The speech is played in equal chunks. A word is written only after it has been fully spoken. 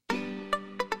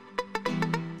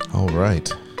All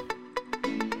right.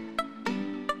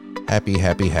 Happy. Are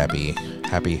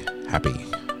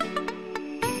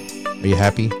you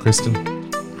happy, Kristen?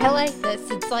 I like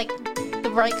this. It's like the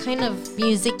right kind of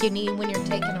music you need when you're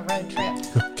taking a road trip.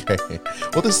 Okay.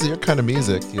 Well, this is your kind of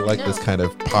music. You like this kind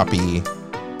of poppy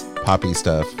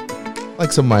stuff.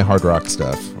 Like some of my hard rock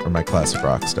stuff or my classic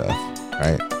rock stuff,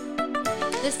 right?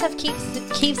 This stuff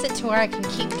keeps it to where I can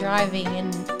keep driving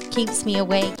and keeps me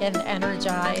awake and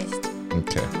energized.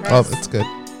 Okay. Well, that's good.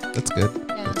 That's good.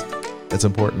 Yeah. That's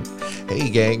important. Hey,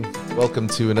 gang. Welcome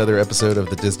to another episode of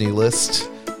the Disney List.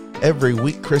 Every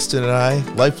week, Kristen and I,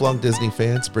 lifelong Disney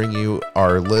fans, bring you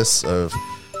our lists of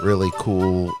really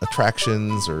cool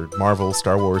attractions or Marvel,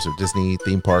 Star Wars, or Disney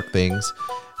theme park things.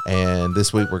 And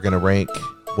this week, we're going to rank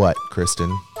what,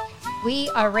 Kristen? We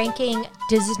are ranking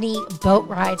Disney boat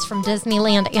rides from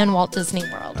Disneyland and Walt Disney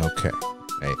World. Okay.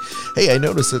 Hey, I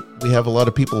noticed that we have a lot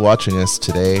of people watching us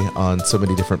today on so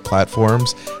many different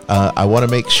platforms. I want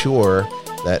to make sure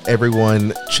that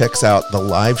everyone checks out the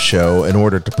live show in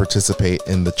order to participate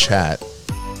in the chat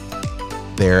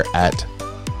there at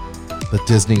the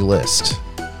Disney List.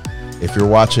 If you're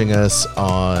watching us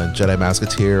on Jedi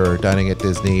Musketeer or Dining at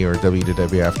Disney or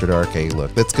WDW After Dark, hey,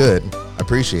 look, that's good. I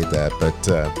appreciate that, but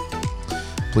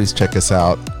please check us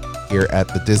out here at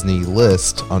the Disney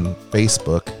List on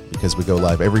Facebook because we go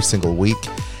live every single week.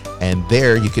 And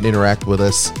there you can interact with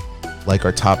us like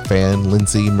our top fan,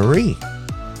 Lindsay Marie,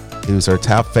 who's our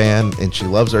top fan, and she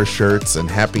loves our shirts.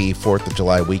 And happy 4th of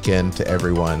July weekend to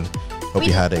everyone. Hope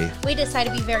you had We decided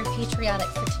to be very patriotic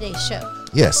for today's show.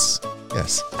 Yes.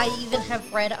 I even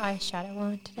have red eyeshadow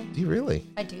on today. Do you really?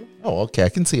 I do. Oh, okay. I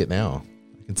can see it now.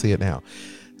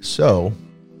 So,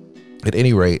 at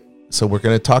any rate, so we're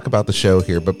going to talk about the show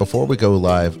here, but before we go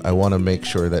live, I want to make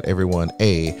sure that everyone,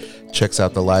 checks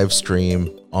out the live stream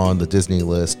on the Disney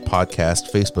List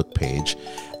podcast Facebook page.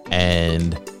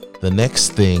 And the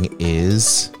next thing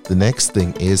is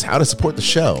how to support the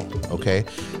show, okay?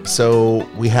 So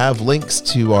we have links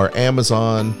to our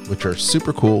Amazon, which are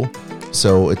super cool.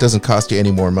 So it doesn't cost you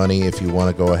any more money if you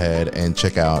want to go ahead and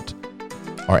check out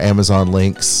our Amazon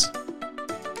links.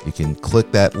 You can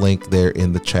click that link there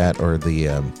in the chat or in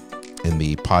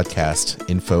the podcast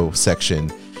info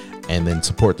section and then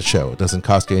support the show. It doesn't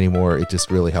cost you any more. It just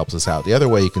really helps us out. The other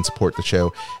way you can support the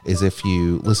show is if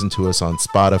you listen to us on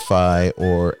Spotify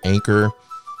or Anchor.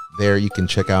 There you can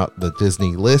check out the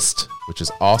Disney List, which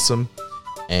is awesome.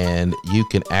 And you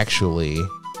can actually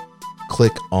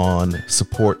click on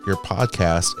support your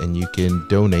podcast and you can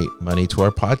donate money to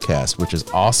our podcast, which is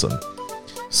awesome.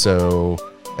 So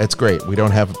that's great. We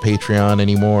don't have a Patreon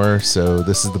anymore, so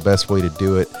this is the best way to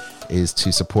do it, is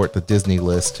to support the Disney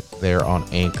List there on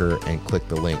Anchor and click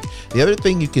the link. The other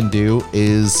thing you can do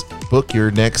is book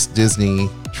your next Disney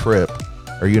trip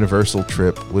or Universal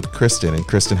trip with Kristen. And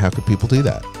Kristen, how can people do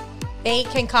that? They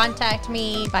can contact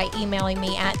me by emailing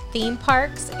me at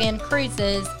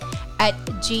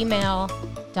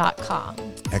themeparksandcruises@gmail.com.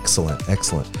 Excellent.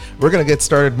 We're going to get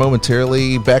started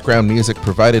momentarily. Background music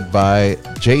provided by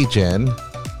J-Gen.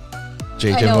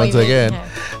 J-Gen once again.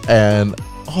 And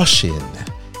Oshin.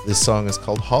 This song is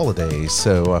called Holiday.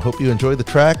 So I hope you enjoy the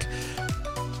track.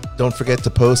 Don't forget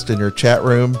to post in your chat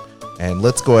room. And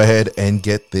let's go ahead and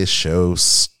get this show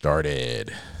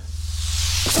started.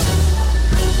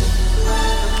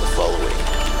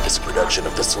 Is a production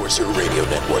of the Sorcerer Radio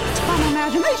Network. Fun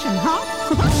imagination, huh?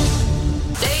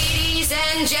 Ladies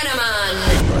and gentlemen,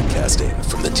 Broadcasting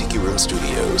from the Tiki Room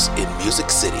Studios in Music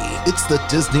City. It's the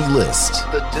Disney List.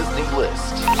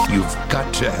 You've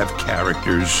got to have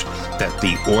characters that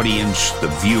the audience, the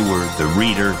viewer, the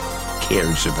reader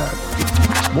cares about.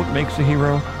 What makes a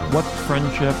hero? What's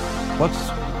friendship?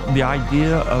 What's the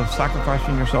idea of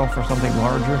sacrificing yourself for something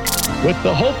larger? With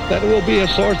the hope that it will be a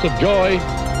source of joy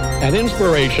and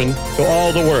inspiration to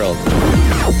all the world.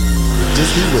 The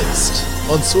Disney List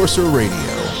on Sorcerer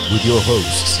Radio with your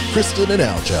hosts, Kristen and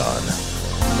Aljon.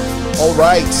 All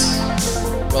right,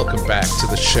 welcome back to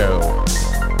the show.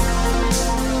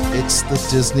 It's the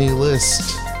Disney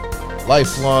List.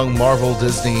 Lifelong Marvel,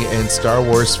 Disney, and Star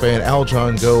Wars fan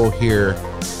Aljon Go here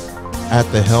at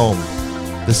the helm.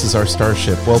 This is our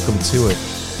starship. Welcome to it.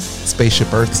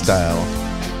 Spaceship Earth style.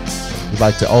 We'd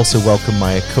like to also welcome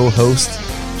my co-host.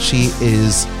 She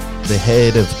is the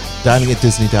head of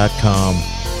diningatdisney.com.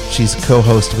 She's a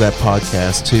co-host of that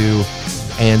podcast too.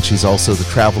 And she's also the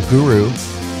travel guru.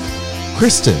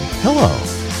 Kristen, hello.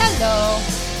 Hello.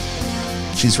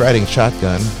 She's riding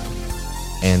shotgun.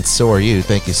 And so are you.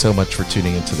 Thank you so much for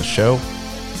tuning into the show.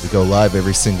 We go live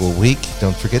every single week.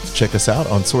 Don't forget to check us out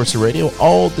on Sorcerer Radio.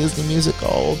 All Disney music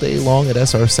all day long at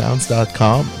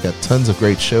srsounds.com. We've got tons of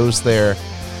great shows there.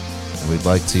 And we'd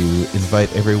like to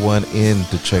invite everyone in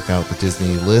to check out the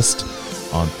Disney List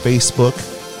on Facebook.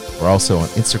 We're also on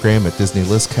Instagram at Disney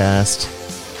Listcast.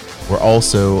 We're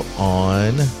also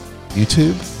on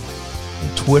YouTube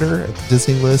and Twitter at the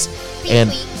Disney List.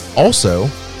 And also,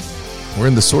 we're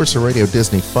in the Sorcerer Radio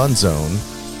Disney Fun Zone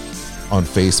on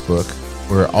Facebook,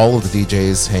 where all of the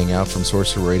DJs hang out from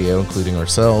Sorcerer Radio, including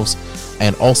ourselves,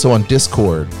 and also on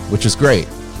Discord, which is great.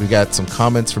 We got some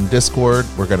comments from Discord.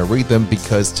 We're going to read them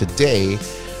because today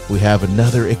we have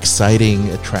another exciting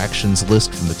attractions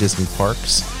list from the Disney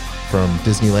parks, from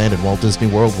Disneyland and Walt Disney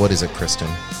World. What is it, Kristen?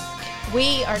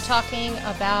 We are talking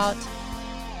about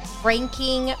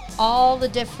ranking all the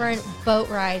different boat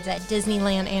rides at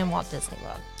Disneyland and Walt Disney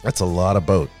World. That's a lot of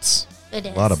boats. It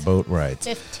is. A lot of boat rides.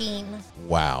 15.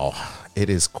 Wow. It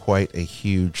is quite a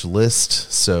huge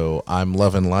list. So I'm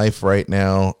loving life right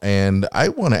now. And I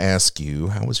want to ask you,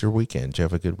 how was your weekend? Did you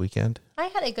have a good weekend? I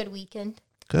had a good weekend.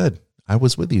 Good. I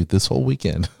was with you this whole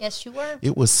weekend. Yes, you were.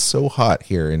 It was so hot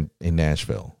here in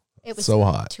Nashville. It was so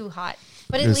hot. Too hot.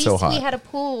 But at least we had a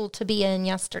pool to be in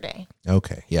yesterday.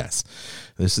 Okay, yes.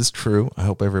 This is true. I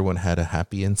hope everyone had a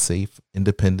happy and safe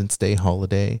Independence Day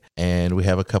holiday. And we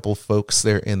have a couple folks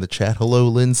there in the chat. Hello,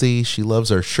 Lindsay. She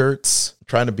loves our shirts. I'm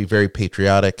trying to be very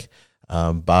patriotic.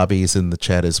 Bobby's in the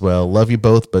chat as well. Love you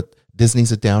both, but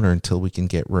Disney's a downer until we can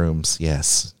get rooms.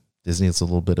 Yes, Disney is a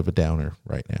little bit of a downer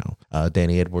right now.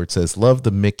 Danny Edwards says, love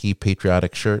the Mickey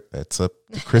patriotic shirt. That's up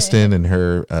to Kristen and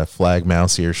her flag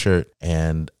mouse ear shirt.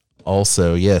 And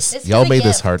also, yes, it's y'all made gift.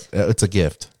 this hard. It's a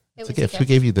gift. It's a gift. Who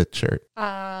gave you the shirt?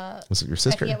 Was it your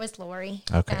sister? I think it was Lori.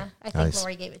 Okay. Yeah, I think nice.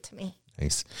 Lori gave it to me.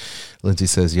 Nice. Lindsay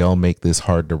says, y'all make this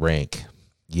hard to rank.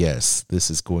 Yes, this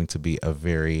is going to be a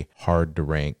very hard to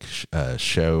rank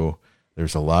show.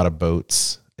 There's a lot of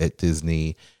boats at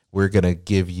Disney. We're going to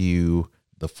give you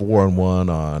the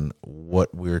 4-on-1 on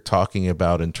what we're talking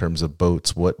about in terms of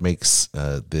boats, what makes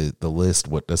the list,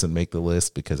 what doesn't make the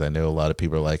list, because I know a lot of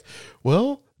people are like,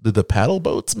 well, did the paddle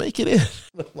boats make it in?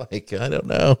 I'm like, I don't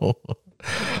know.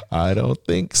 I don't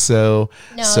think so.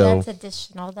 No, that's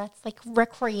additional. That's like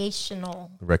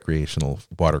recreational. Recreational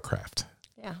watercraft.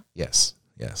 Yeah. Yes.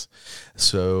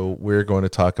 So we're going to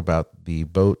talk about the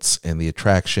boats and the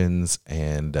attractions,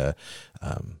 and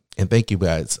thank you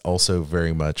guys also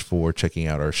very much for checking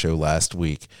out our show last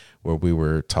week, where we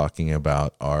were talking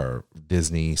about our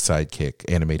Disney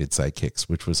animated sidekicks,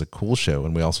 which was a cool show.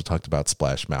 And we also talked about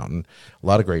Splash Mountain. A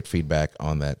lot of great feedback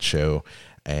on that show.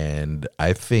 And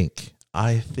I think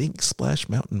Splash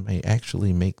Mountain may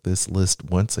actually make this list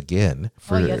once again.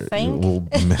 You think? We'll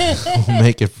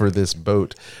make it for this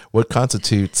boat. What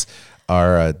constitutes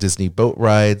our Disney boat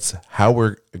rides, how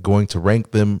we're going to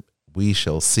rank them, we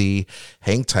shall see.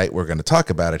 Hang tight. We're going to talk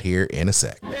about it here in a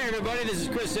sec. Hey everybody, this is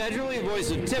Chris Edgerly,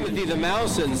 voice of Timothy the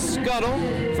Mouse and Scuttle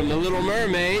from The Little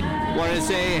Mermaid. Want to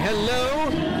say hello.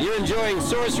 You're enjoying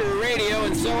Sorcerer Radio,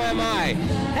 and so am I.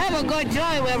 Have a good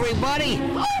time, everybody.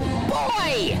 Oh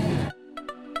boy!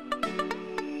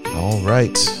 All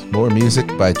right. More music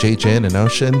by J. Jen and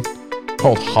Ocean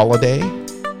called Holiday.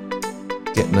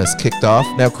 Getting us kicked off.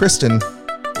 Now, Kristen.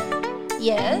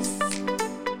 Yes.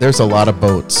 There's a lot of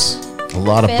boats, a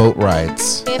lot of boat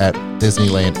rides at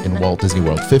Disneyland and Walt Disney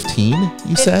World. 15,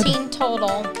 you said? 15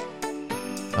 total.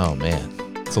 Oh, man.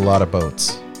 It's a lot of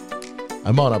boats.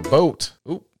 I'm on a boat.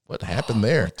 Ooh, what happened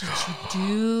there? What did you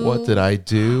do? What did I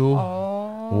do?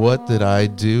 Oh. What did I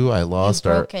do? I lost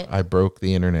it. I broke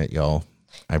the internet, y'all.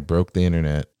 I broke the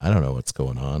internet. I don't know what's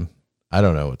going on.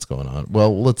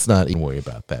 Well, let's not even worry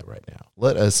about that right now.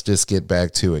 Let us just get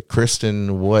back to it.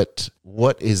 Kristen, what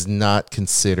is not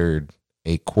considered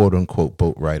a quote-unquote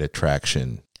boat ride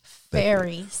attraction?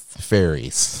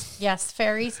 Ferries. Yes,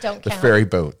 ferries don't The count. ferry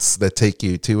boats that take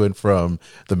you to and from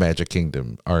the Magic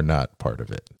Kingdom are not part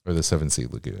of it. Or the Seven Sea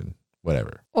Lagoon,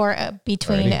 whatever. Or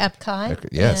between Epcot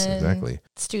yes, and exactly.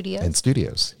 Studios. And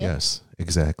studios, Yep. yes,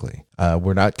 exactly.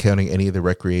 We're not counting any of the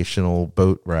recreational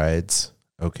boat rides,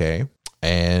 okay?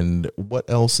 And what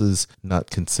else is not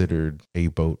considered a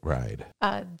boat ride?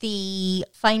 The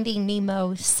Finding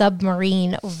Nemo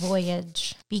submarine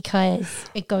voyage, because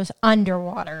it goes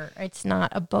underwater. It's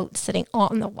not a boat sitting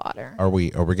on the water. Are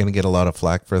we going to get a lot of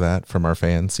flack for that from our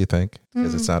fans, you think?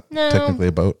 Because it's not technically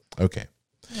a boat? Okay.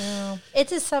 No,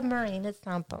 it's a submarine. It's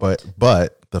not a boat.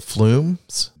 But the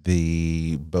flumes,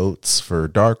 the boats for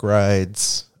dark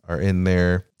rides are in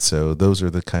there. So those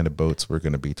are the kind of boats we're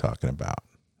going to be talking about.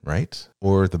 Right?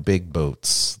 Or the big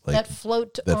boats that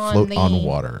float on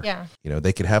water. Yeah. You know,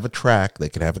 they could have a track, they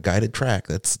could have a guided track.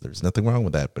 There's nothing wrong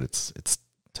with that, but it's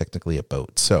technically a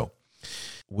boat. So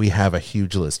we have a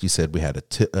huge list. You said we had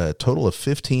a total of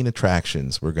 15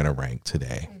 attractions we're going to rank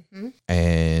today. Mm-hmm.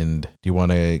 And do you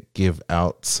want to give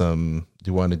out some,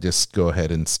 do you want to just go ahead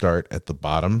and start at the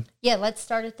bottom? Yeah, let's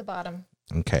start at the bottom.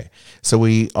 Okay. So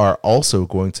we are also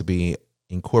going to be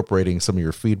incorporating some of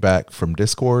your feedback from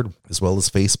Discord as well as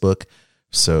Facebook.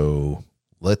 So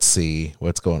let's see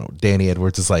what's going on. Danny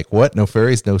Edwards is like, what? No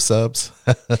fairies, no subs?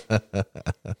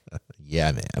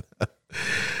 Yeah, man.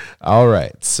 All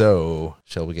right. So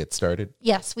shall we get started?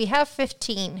 Yes, we have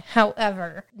 15.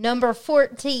 However, number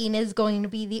 14 is going to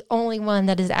be the only one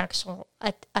that is actual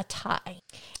a tie.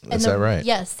 Is that right?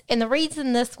 Yes. And the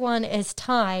reason this one is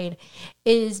tied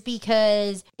is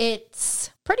because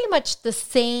it's pretty much the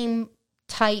same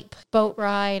type boat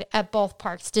ride at both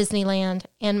parks, Disneyland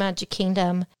and Magic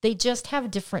Kingdom. They just have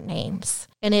different names.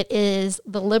 And it is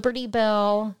the Liberty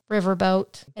Bell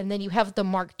Riverboat. And then you have the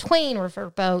Mark Twain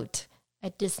Riverboat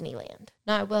at Disneyland.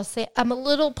 Now, I will say I'm a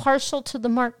little partial to the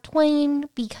Mark Twain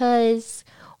because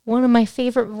one of my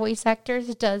favorite voice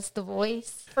actors does the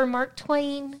voice for Mark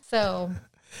Twain. So,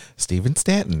 Stephen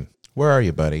Stanton. Where are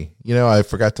you, buddy? You know, I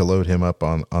forgot to load him up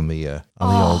on the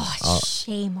old.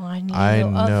 Shame on you! I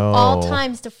know. Of all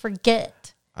times to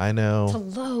forget. I know. To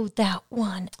load that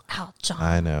one out, John.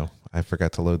 I know. I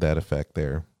forgot to load that effect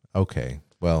there. Okay.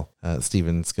 Well,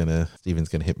 Steven's gonna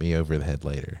hit me over the head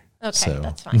later. Okay, so.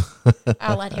 That's fine.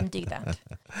 I'll let him do that.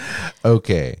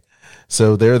 Okay.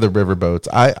 So they're the riverboats.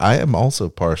 I am also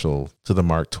partial to the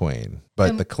Mark Twain,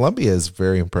 but the Columbia is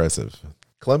very impressive.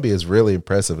 Columbia is really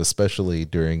impressive, especially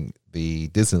during the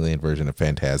Disneyland version of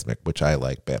Fantasmic, which I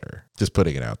like better. Just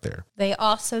putting it out there. They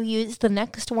also used the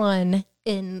next one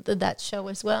in that show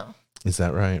as well. Is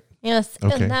that right? Yes,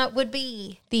 okay. And that would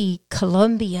be the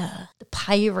Columbia, the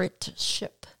pirate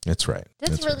ship. That's right.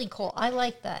 That's really cool. I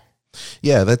like that.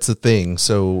 Yeah, that's the thing.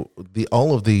 So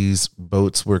all of these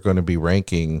boats we're going to be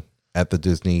ranking at the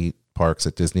Disney parks,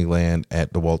 at Disneyland,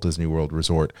 at the Walt Disney World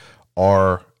Resort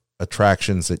are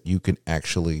attractions that you can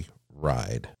actually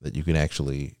ride, that you can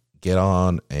actually get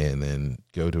on and then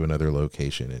go to another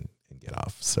location and get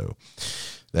off. So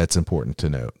that's important to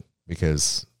note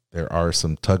because there are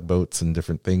some tugboats and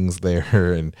different things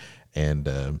there and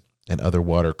other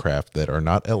watercraft that are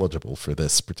not eligible for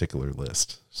this particular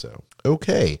list. So,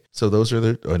 okay. So those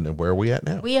are and where are we at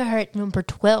now? We are at number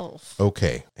 12.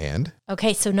 Okay. And?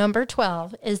 Okay, so number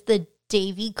 12 is the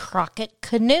Davy Crockett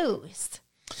canoes.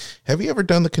 Have you ever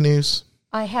done the canoes?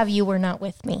 I have. You were not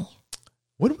with me.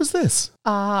 When was this?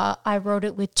 I wrote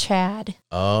it with Chad.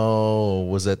 Oh,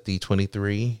 was that the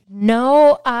 23?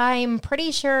 No, I'm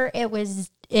pretty sure it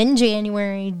was in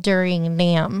January during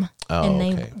NAMM. Oh,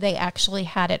 and they actually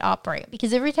had it operate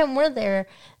because every time we're there,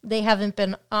 they haven't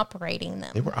been operating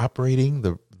them. They were operating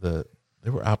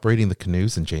the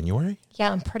canoes in January?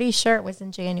 Yeah, I'm pretty sure it was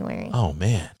in January. Oh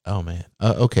man.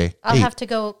 Okay. I'll have to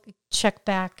go check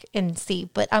back and see,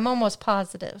 but I'm almost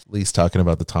positive. Lee's talking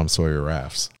about the Tom Sawyer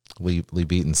rafts. Lee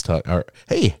Beaton's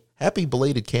hey, happy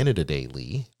belated Canada Day,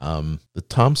 Lee. The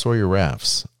Tom Sawyer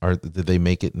rafts did they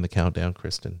make it in the countdown,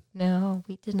 Kristen? No,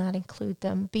 we did not include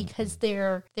them because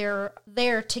they're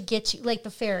there to get you, like the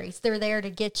ferries. They're there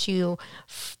to get you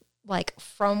like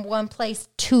from one place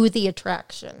to the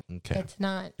attraction. Okay. It's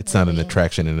not an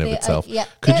attraction in and of itself. Yeah.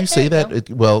 Could you say that?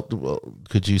 Well,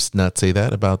 could you not say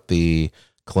that about the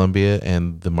Columbia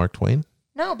and the Mark Twain?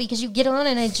 No, because you get on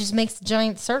and it just makes a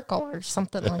giant circle or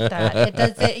something like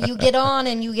that. You get on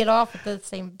and you get off at the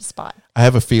same spot. I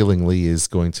have a feeling Lee is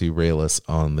going to rail us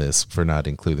on this for not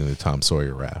including the Tom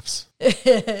Sawyer rafts.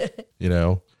 You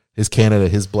know,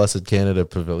 his blessed Canada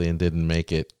pavilion didn't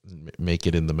make it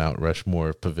in the Mount Rushmore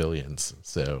of pavilions.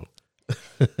 So,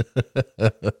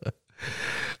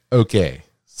 okay.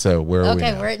 So where are we now?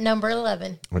 Okay, we're at number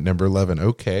 11. We're at number 11.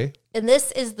 Okay. And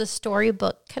this is the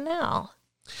Storybook Canal.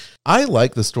 I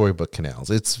like the Storybook Canals.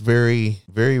 It's very,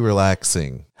 very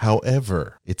relaxing.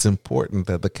 However, it's important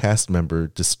that the cast member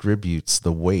distributes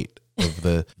the weight of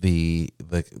the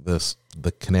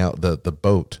canal, the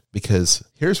boat, because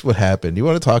here's what happened. You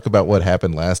want to talk about what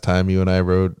happened last time you and I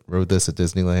rode this at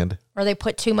Disneyland? Or they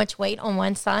put too much weight on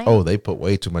one side? Oh, they put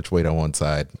way too much weight on one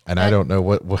side. And I don't know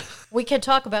what. We could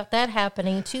talk about that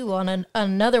happening too on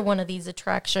another one of these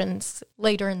attractions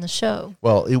later in the show.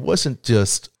 Well, it wasn't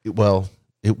just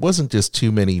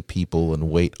too many people and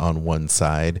weight on one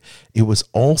side. It was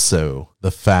also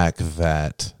the fact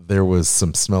that there was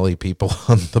some smelly people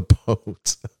on the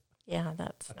boat. Yeah,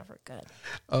 that's never good.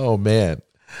 Oh, man.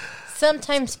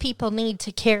 Sometimes people need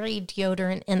to carry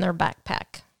deodorant in their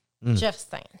backpack. Just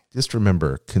saying. Just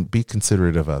remember, be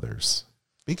considerate of others.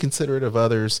 Be considerate of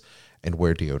others and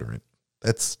wear deodorant.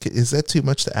 Is that too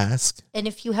much to ask? And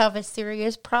if you have a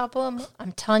serious problem,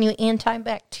 I'm telling you,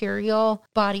 antibacterial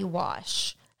body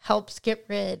wash helps get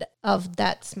rid of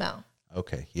that smell.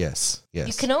 Okay. Yes.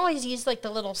 You can always use like the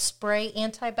little spray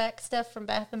anti-bac stuff from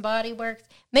Bath and Body Works.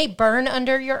 May burn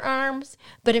under your arms,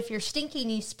 but if you're stinky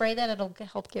and you spray that, it'll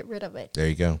help get rid of it. There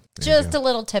you go. Just a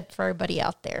little tip for everybody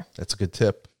out there. That's a good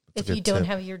tip. If you don't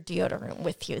have your deodorant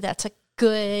with you, that's a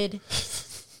good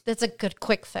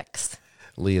quick fix.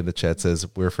 Lee in the chat says,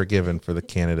 we're forgiven for the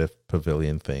Canada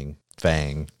Pavilion thing.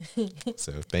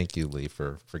 So thank you, Lee,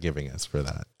 for forgiving us for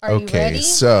that. Are you ready?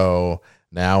 So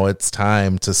now it's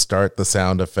time to start the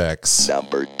sound effects.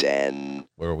 Number 10.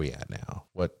 Where are we at now?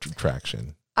 What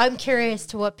attraction? I'm curious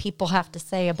to what people have to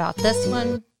say about this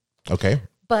one. Okay.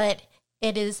 But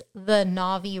it is the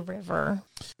Navi River.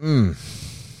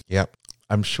 Yep.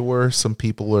 I'm sure some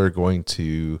people are going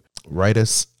to write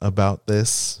us about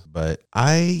this, but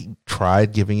I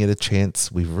tried giving it a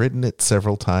chance. We've ridden it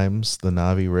several times, the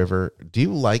Navi River.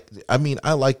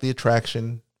 I like the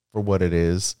attraction for what it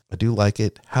is. I do like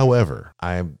it. However,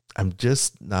 I'm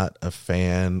just not a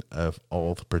fan of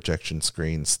all the projection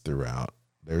screens throughout.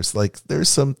 There's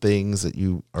some things that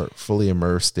you are fully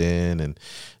immersed in, and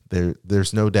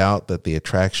there's no doubt that the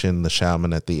attraction, the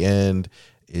shaman at the end,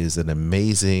 is an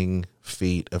amazing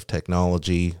feat of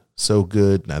technology. So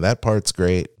good. Now that part's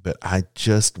great, but I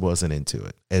just wasn't into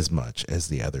it as much as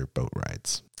the other boat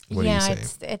rides. What do you say?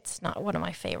 It's not one of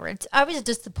my favorites. I was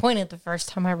disappointed the first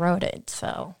time I rode it,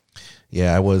 so.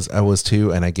 Yeah, I was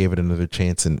too, and I gave it another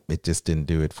chance, and it just didn't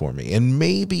do it for me. And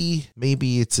maybe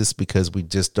it's just because we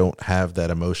just don't have that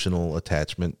emotional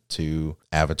attachment to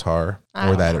Avatar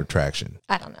or that attraction.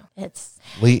 I don't know.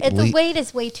 The wait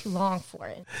is way too long for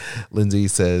it. Lindsay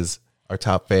says, our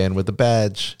top fan with the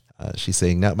badge. She's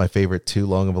saying, not my favorite, too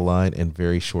long of a line and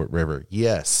very short river.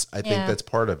 Yes, I think that's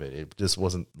part of it. It just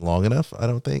wasn't long enough, I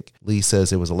don't think. Lee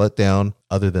says it was a letdown.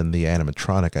 Other than the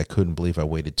animatronic, I couldn't believe I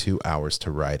waited 2 hours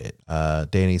to ride it.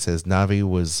 Danny says, Navi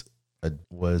was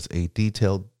a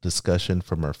detailed discussion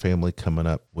from our family coming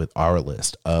up with our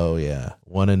list. Oh, yeah.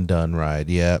 One and done ride.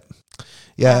 Yep.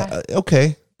 Yeah.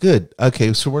 Okay. Good.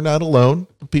 Okay, so we're not alone.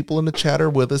 The people in the chat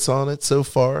are with us on it so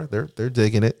far. They're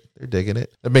digging it. They're digging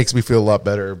it. That makes me feel a lot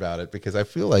better about it because I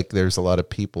feel like there's a lot of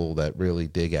people that really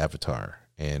dig Avatar.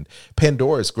 And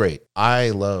Pandora is great.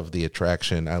 I love the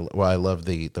attraction. I love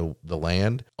the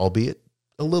land, albeit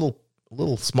a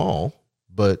little small,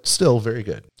 but still very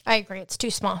good. I agree. It's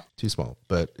too small.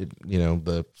 But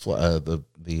the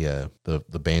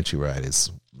Banshee ride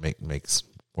makes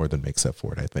more than makes up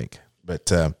for it, I think.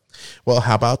 But,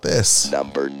 how about this?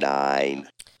 Number 9.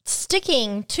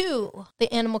 Sticking to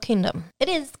the animal kingdom, it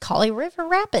is Kali River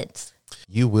Rapids.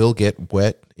 You will get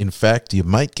wet. In fact, you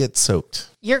might get soaked.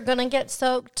 You're going to get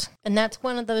soaked. And that's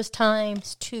one of those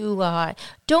times to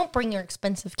don't bring your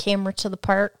expensive camera to the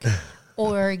park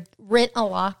or rent a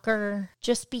locker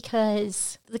just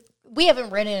because we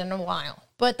haven't rented it in a while.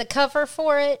 But the cover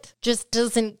for it just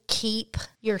doesn't keep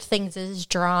your things as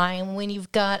dry. And when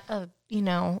you've got a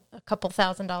couple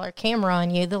 $1,000 camera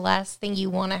on you, the last thing you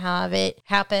want to have it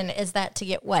happen is that to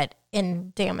get wet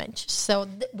and damaged. So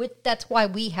that's why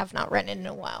we have not rented in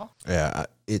a while. Yeah,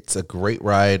 it's a great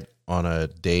ride on a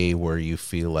day where you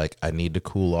feel like I need to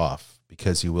cool off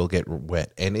because you will get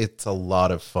wet. And it's a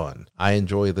lot of fun. I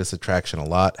enjoy this attraction a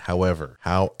lot. However,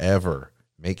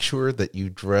 make sure that you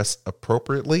dress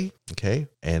appropriately, okay?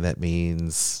 And that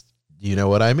means, you know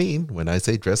what I mean when I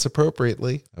say dress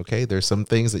appropriately, okay? There's some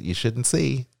things that you shouldn't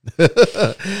see.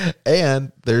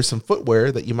 And there's some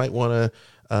footwear that you might want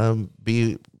to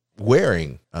be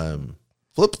wearing.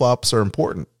 Flip-flops are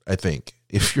important, I think,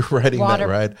 if you're riding that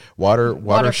ride.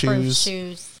 Water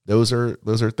shoes. Those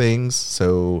are things.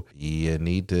 So you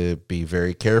need to be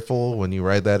very careful when you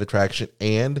ride that attraction.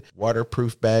 And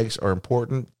waterproof bags are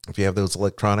important. If you have those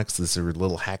electronics, these are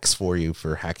little hacks for you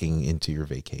for hacking into your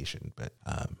vacation. But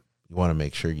you want to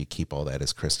make sure you keep all that,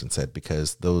 as Kristen said,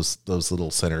 because those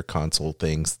little center console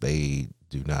things, they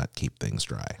do not keep things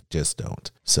dry. Just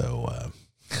don't. So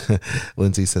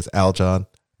Lindsay says, Aljon,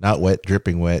 not wet,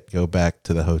 dripping wet. Go back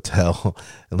to the hotel.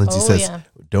 And Lindsay says,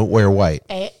 don't wear white.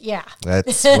 Yeah.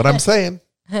 That's what I'm saying.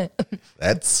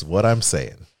 That's what I'm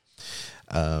saying.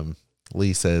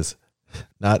 Lee says,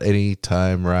 not any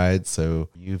time ride, so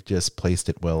you've just placed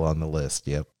it well on the list.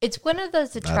 Yep. It's one of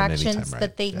those attractions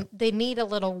that they need a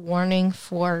little warning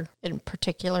for, in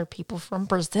particular, people from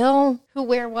Brazil who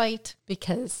wear white,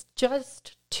 because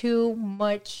just too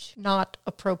much not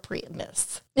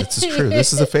appropriateness. This is true.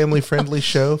 This is a family-friendly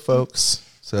show, folks.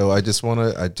 So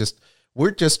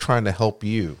we're just trying to help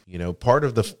you. Part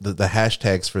of the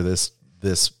hashtags for this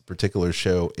this particular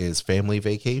show is family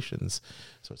vacations.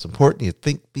 So it's important you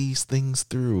think these things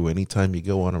through anytime you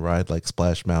go on a ride like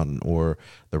Splash Mountain or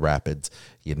the Rapids.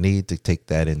 You need to take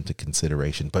that into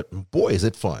consideration. But boy, is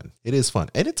it fun. It is fun.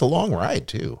 And it's a long ride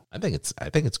too. I think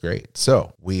it's great.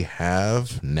 So we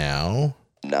have now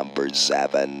Number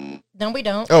 7. No, we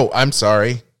don't. Oh, I'm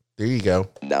sorry. There you go.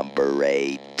 Number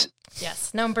 8.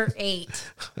 Yes, number 8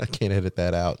 I can't edit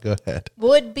that out. Go ahead.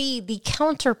 would be the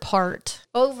counterpart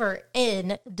over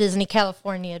in Disney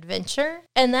California Adventure,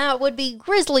 and that would be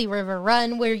Grizzly River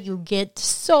Run, where you get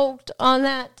soaked on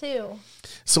that too.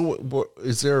 So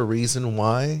is there a reason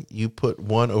why you put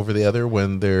one over the other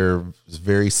when they're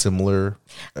very similar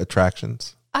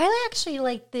attractions? I actually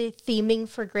like the theming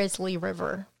for Grizzly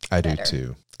River. I better.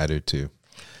 do too.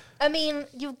 I mean,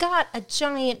 you've got a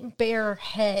giant bear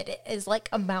head as like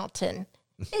a mountain.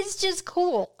 It's just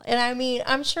cool. And I mean,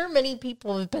 I'm sure many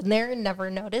people have been there and never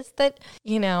noticed that,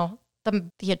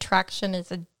 the attraction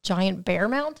is a giant bear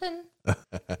mountain.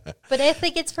 But I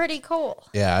think it's pretty cool.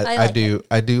 Yeah, I I like do. it.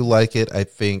 I do like it. I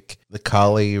think the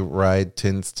Kali ride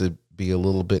tends to be a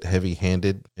little bit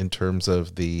heavy-handed in terms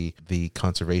of the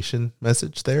conservation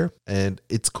message there, and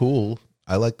it's cool.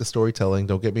 I like the storytelling.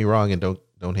 Don't get me wrong, and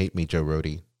don't hate me, Joe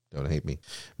Rohde. Don't hate me.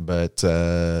 But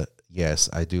yes,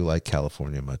 I do like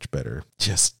California much better.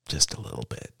 Just a little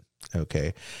bit.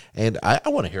 Okay. And I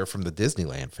want to hear from the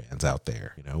Disneyland fans out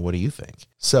there. What do you think?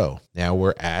 So now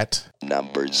we're at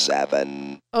Number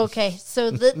 7. Okay, so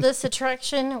this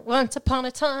attraction, once upon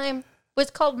a time, was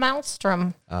called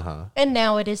Maelstrom. And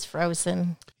now it is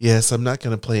Frozen. Yes, I'm not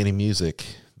going to play any music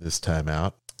this time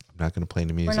out. I'm not going to play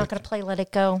any music. We're not going to play Let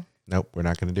It Go. Nope, we're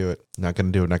not going to do it. Not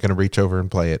going to do it. Not going to reach over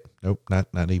and play it. Nope,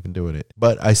 not even doing it.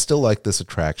 But I still like this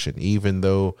attraction, even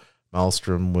though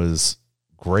Maelstrom was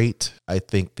great. I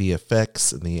think the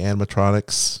effects and the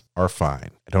animatronics are fine.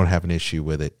 I don't have an issue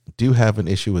with it. Do have an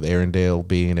issue with Arendelle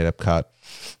being at Epcot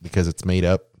because it's made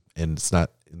up and it's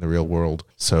not in the real world.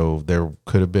 So there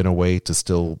could have been a way to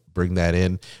still bring that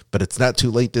in, but it's not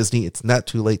too late, Disney. It's not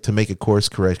too late to make a course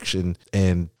correction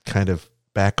and kind of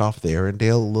back off the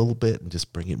Arendelle a little bit and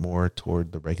just bring it more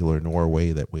toward the regular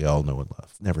Norway that we all know and love.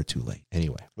 It's never too late.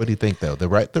 Anyway, what do you think though? The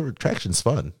attraction's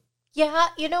fun. Yeah,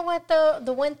 you know what though?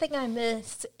 The one thing I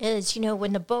miss is,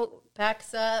 when the boat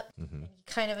backs up, you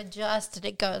kind of adjust and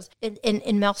it goes.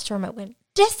 In Maelstrom, it went,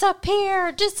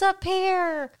 disappear.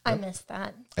 I miss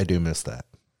that. I do miss that.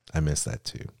 I miss that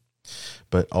too.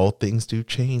 But all things do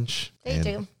change. They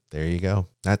do. There you go.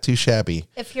 Not too shabby.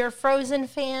 If you're a Frozen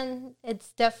fan,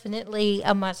 it's definitely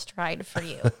a must ride for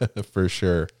you. For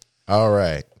sure. All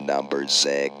right. Number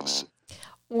 6.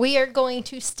 We are going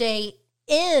to stay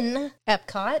in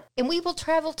Epcot and we will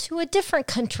travel to a different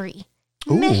country.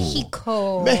 Ooh.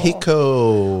 Mexico.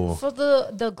 For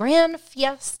the Grand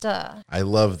Fiesta. I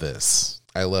love this.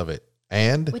 I love it.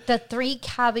 And with the 3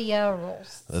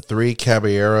 caballeros. The 3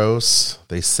 caballeros,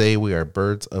 they say we are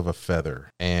birds of a feather.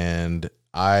 And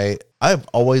I've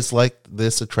always liked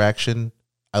this attraction.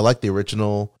 I like the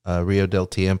original Rio del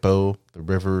Tiempo, the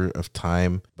River of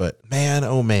Time. But man,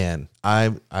 oh man,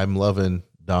 I'm loving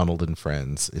Donald and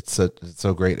Friends. It's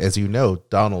so great. As you know,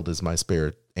 Donald is my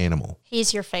spirit animal.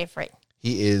 He's your favorite.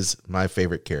 He is my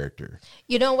favorite character.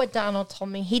 You know what Donald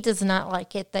told me? He does not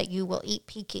like it that you will eat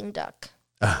Peking duck.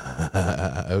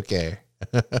 Okay.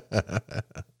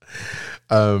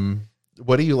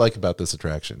 What do you like about this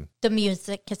attraction? The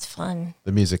music is fun.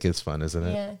 The music is fun, isn't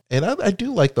it? Yeah. And I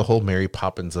do like the whole Mary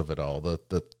Poppins of it all.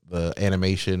 The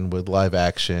animation with live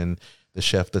action, the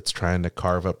chef that's trying to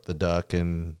carve up the duck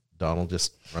and Donald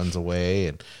just runs away,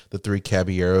 and the 3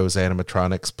 caballeros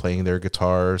animatronics playing their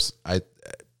guitars.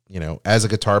 As a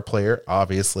guitar player,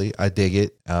 obviously, I dig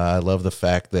it. I love the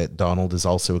fact that Donald is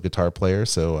also a guitar player,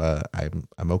 so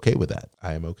I'm okay with that.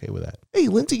 I am okay with that. Hey,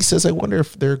 Lindsay says, I wonder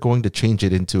if they're going to change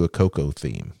it into a Coco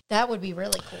theme. That would be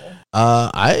really cool.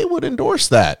 I would endorse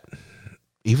that.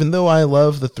 Even though I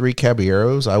love the 3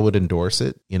 caballeros, I would endorse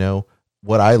it.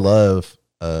 What I love,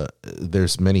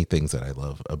 there's many things that I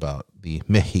love about the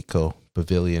Mexico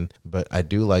Pavilion, but I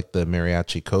do like the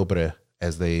Mariachi Cobra.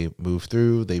 As they move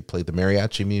through, they play the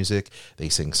mariachi music. They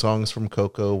sing songs from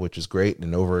Coco, which is great.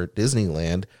 And over at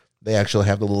Disneyland, they actually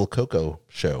have the little Coco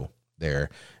show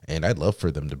there. And I'd love for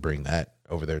them to bring that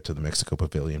over there to the Mexico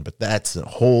Pavilion. But that's a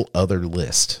whole other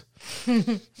list.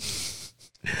 Okay.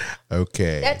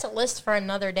 That's a list for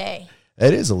another day.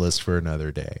 It is a list for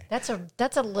another day. That's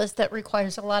a list that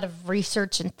requires a lot of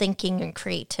research and thinking and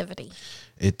creativity.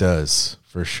 It does,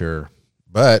 for sure.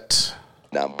 But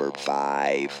Number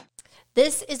 5.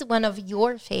 This is one of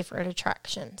your favorite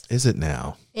attractions. Is it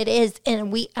now? It is.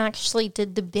 And we actually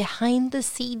did the behind the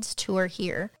scenes tour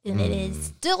here. And it is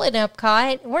still in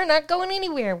Epcot. We're not going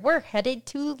anywhere. We're headed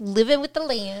to Living with the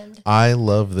Land. I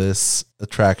love this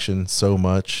attraction so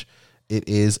much. It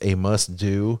is a must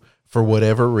do for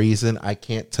whatever reason. I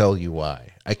can't tell you why.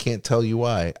 I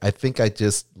think I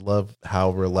just love how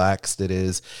relaxed it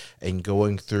is and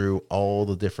going through all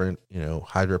the different,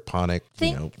 hydroponic,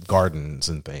 gardens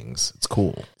and things. It's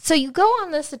cool. So you go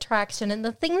on this attraction, and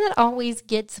the thing that always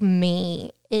gets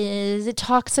me is it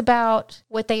talks about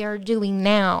what they are doing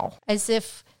now, as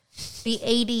if the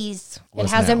 80s, it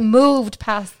hasn't moved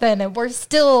past then, and we're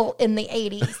still in the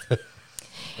 80s.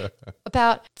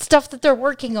 About stuff that they're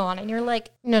working on, and you're like,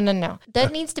 no.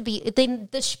 That needs to be,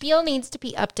 the spiel needs to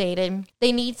be updated.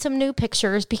 They need some new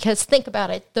pictures, because think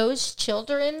about it. Those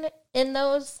children in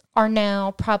those are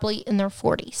now probably in their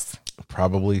 40s.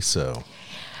 Probably so.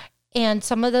 And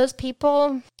some of those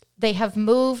people, they have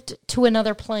moved to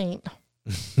another plane.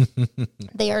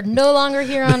 They are no longer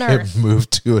here on Earth.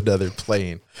 Moved to another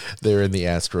plane. They're in the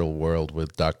astral world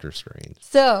with Doctor Strange.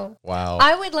 So, wow.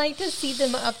 I would like to see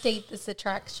them update this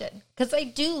attraction, because I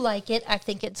do like it. I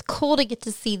think it's cool to get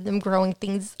to see them growing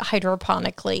things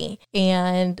hydroponically,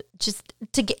 and just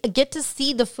to get to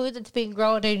see the food that's being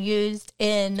grown and used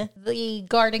in the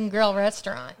Garden Grill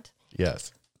restaurant.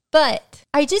 Yes. But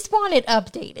I just want it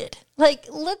updated. Like,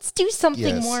 let's do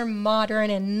something Yes. more modern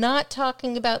and not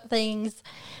talking about things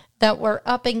that were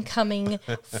up and coming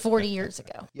 40 years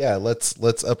ago. Yeah, let's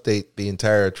update the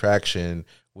entire attraction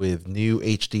with new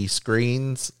HD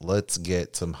screens. Let's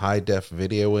get some high-def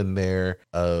video in there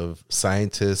of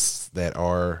scientists that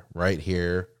are right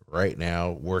here, right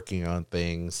now, working on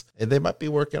things. And they might be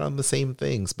working on the same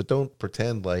things, but don't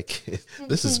pretend like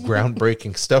this is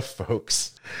groundbreaking stuff,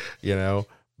 folks.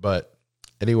 But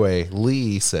anyway,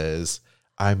 Lee says,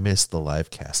 I miss the live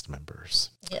cast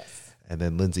members. Yes. And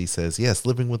then Lindsay says, yes,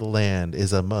 Living with the Land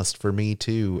is a must for me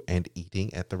too, and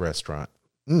eating at the restaurant.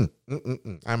 I'm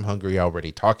hungry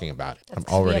already talking about it.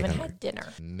 That's I'm already we haven't hungry. had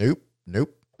dinner.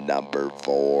 Nope. Number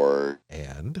 4.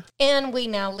 And we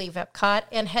now leave Epcot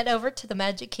and head over to the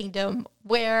Magic Kingdom,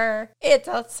 where it's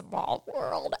a small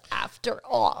world after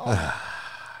all.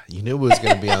 You knew it was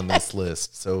going to be on this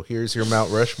list. So here's your Mount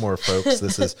Rushmore, folks.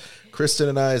 This is Kristen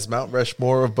and I's Mount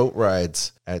Rushmore of boat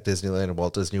rides at Disneyland and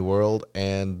Walt Disney World.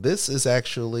 And this is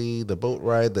actually the boat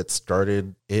ride that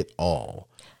started it all.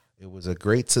 It was a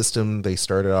great system. They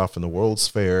started off in the World's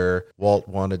Fair. Walt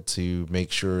wanted to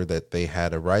make sure that they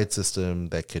had a ride system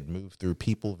that could move through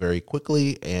people very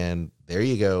quickly. And there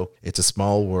you go. It's a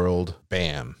small world.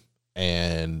 Bam.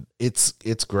 And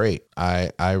it's great.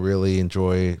 I really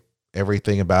enjoy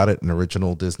everything about it, an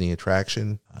original Disney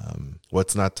attraction.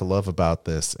 What's not to love about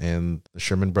this? And the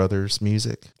Sherman Brothers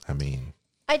music.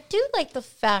 I do like the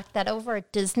fact that over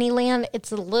at Disneyland,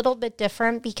 it's a little bit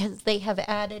different, because they have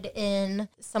added in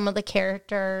some of the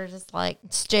characters like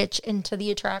Stitch into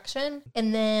the attraction.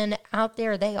 And then out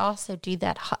there, they also do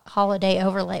that holiday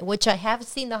overlay, which I have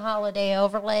seen the holiday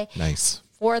overlay. Nice.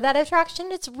 For that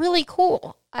attraction. It's really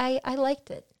cool. I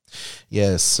liked it.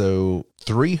 Yes, so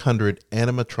 300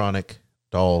 animatronic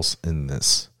dolls in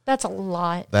this. That's a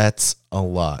lot. That's a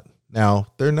lot. Now,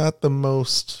 they're not the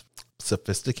most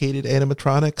sophisticated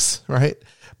animatronics, right?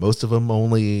 Most of them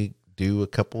only do a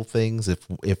couple things,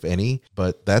 if any,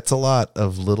 but that's a lot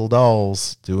of little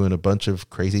dolls doing a bunch of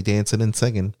crazy dancing and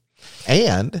singing.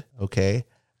 And,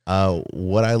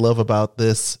 what I love about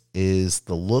this is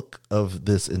the look of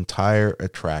this entire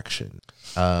attraction.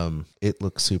 It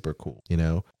looks super cool,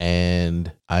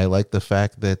 and I like the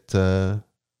fact that,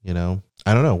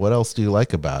 I don't know. What else do you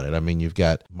like about it? You've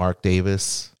got Mark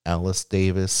Davis, Alice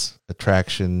Davis,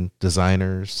 attraction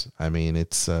designers.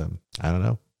 It's, I don't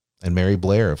know. And Mary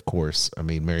Blair, of course.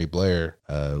 Mary Blair,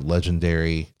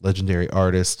 legendary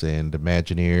artist and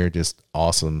Imagineer, just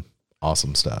awesome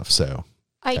stuff. So,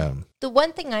 the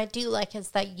one thing I do like is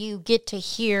that you get to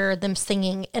hear them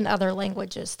singing in other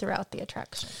languages throughout the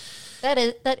attraction.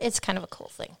 That is kind of a cool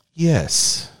thing.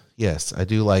 Yes, I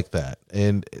do like that.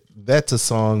 And that's a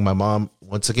song my mom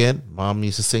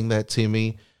used to sing that to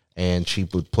me, and she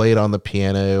would play it on the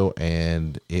piano,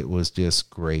 and it was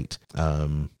just great.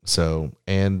 And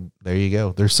there you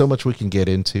go. There's so much we can get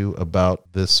into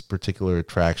about this particular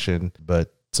attraction,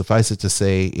 but suffice it to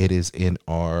say, it is in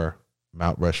our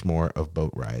Mount Rushmore of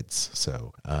boat rides.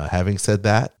 So having said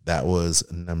that, that was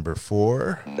number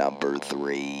 4. Number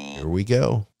 3. Here we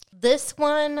go. This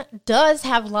one does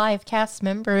have live cast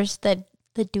members that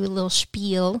do a little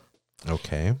spiel.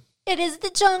 Okay. It is the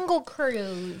Jungle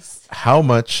Cruise. How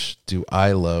much do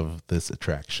I love this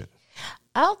attraction?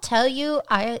 I'll tell you,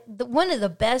 one of the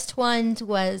best ones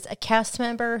was a cast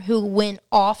member who went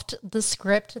off the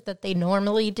script that they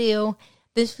normally do.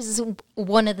 This was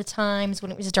one of the times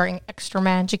when it was during extra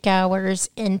magic hours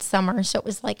in summer. So it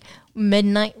was like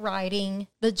midnight riding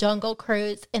the Jungle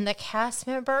Cruise, and the cast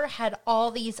member had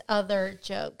all these other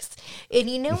jokes. And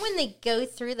you know when they go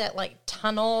through that like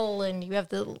tunnel and you have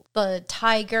the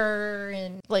tiger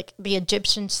and like the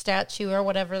Egyptian statue or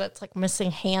whatever that's like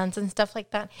missing hands and stuff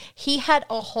like that. He had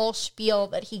a whole spiel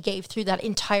that he gave through that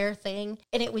entire thing,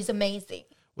 and it was amazing.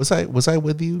 Was I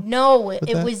with you? No,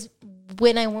 it was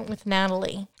when I went with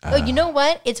Natalie. Oh, you know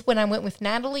what? It's when I went with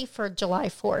Natalie for July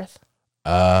 4th.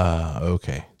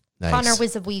 Okay. Nice. Connor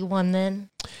was a wee one then.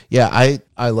 Yeah,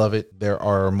 I love it. There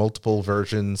are multiple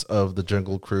versions of the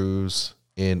Jungle Cruise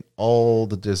in all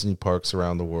the Disney parks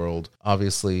around the world.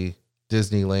 Obviously,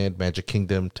 Disneyland, Magic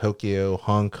Kingdom, Tokyo,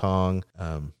 Hong Kong,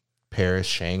 Paris,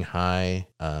 Shanghai.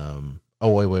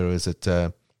 Was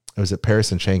it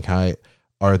Paris and Shanghai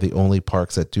are the only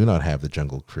parks that do not have the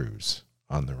Jungle Cruise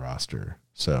on the roster.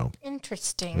 So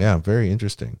interesting. Yeah, very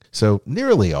interesting. So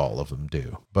nearly all of them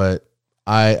do, but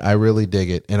I really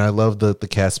dig it, and I love the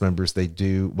cast members. They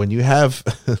do when you have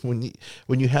when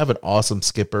you have an awesome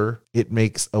skipper, it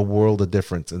makes a world of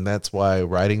difference, and that's why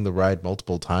riding the ride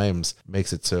multiple times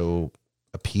makes it so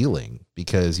appealing,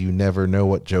 because you never know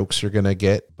what jokes you're gonna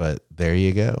get. But there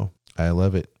you go. I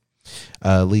love it.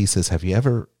 Lee says, "Have you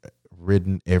ever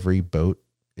ridden every boat?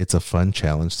 It's a fun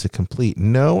challenge to complete."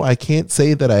 No, I can't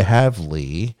say that I have,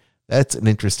 Lee. That's an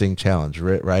interesting challenge.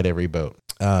 Ride every boat.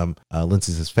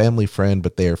 Lindsay says, family friend,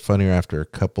 but they are funnier after a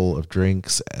couple of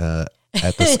drinks at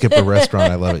the Skipper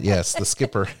restaurant. I love it. Yes, the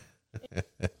Skipper.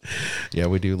 Yeah,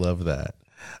 we do love that.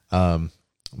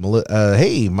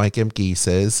 Hey, Mike Emke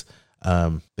says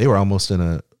they were almost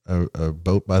in a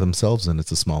boat by themselves, and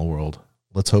it's a small world.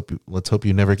 Let's hope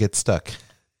you never get stuck.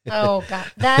 Oh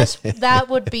God, that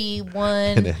would be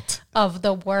one of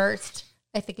the worst,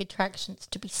 I think, attractions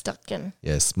to be stuck in.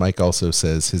 Yes, Mike also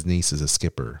says his niece is a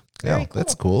skipper. Very yeah, cool.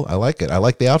 That's cool. I like it. I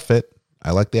like the outfit.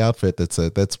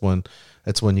 That's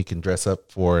one you can dress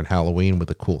up for in Halloween with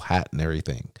a cool hat and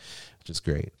everything, which is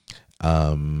great.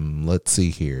 Let's see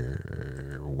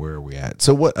here. Where are we at?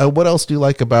 So what else do you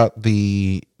like about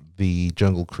the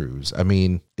Jungle Cruise? I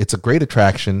mean, it's a great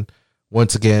attraction.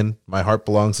 Once again, my heart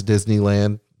belongs to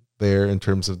Disneyland there in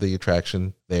terms of the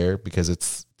attraction there, because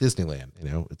it's Disneyland. You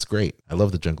know, it's great. I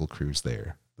love the Jungle Cruise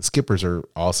there. The skippers are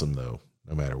awesome though,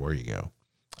 no matter where you go.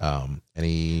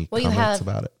 Any comments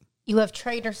about it? You have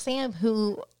Trader Sam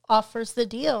who offers the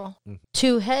deal.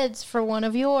 2 heads for one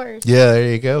of yours. Yeah,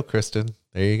 there you go, Kristen.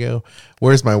 There you go.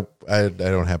 Where's my? I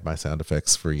don't have my sound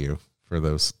effects for you for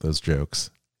those jokes.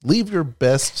 Leave your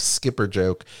best skipper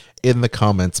joke in the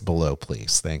comments below,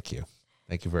 please. Thank you.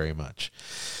 Thank you very much.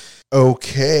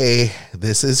 Okay,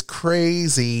 this is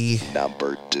crazy.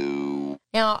 Number 2.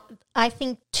 Now, I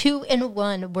think 2 and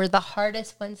 1 were the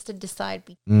hardest ones to decide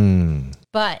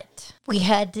but we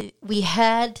had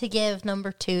to give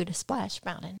number 2 to Splash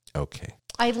Mountain. Okay.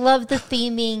 I love the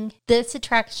theming. This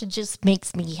attraction just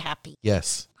makes me happy.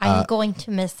 Yes. I'm going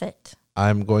to miss it.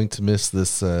 I'm going to miss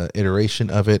this iteration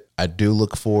of it. I do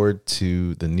look forward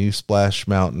to the new Splash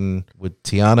Mountain with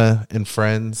Tiana and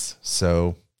friends.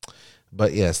 So,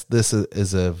 but yes, this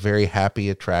is a very happy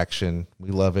attraction.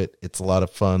 We love it. It's a lot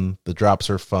of fun. The drops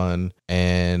are fun.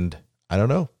 And I don't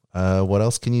know. What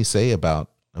else can you say about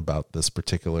this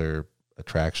particular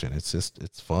attraction?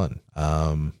 It's fun.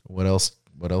 What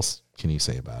else can you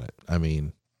say about it? I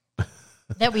mean,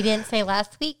 that we didn't say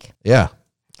last week? Yeah.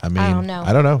 I mean,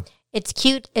 I don't know. It's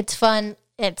cute. It's fun.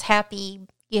 It's happy.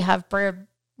 You have Bird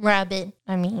Rabbit.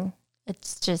 I mean,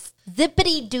 it's just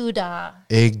zippity doo dah.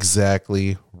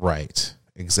 Exactly right.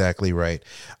 Exactly right.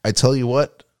 I tell you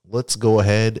what, let's go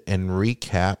ahead and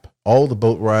recap all the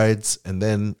boat rides, and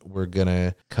then we're going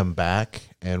to come back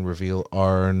and reveal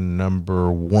our number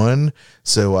 1.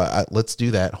 So let's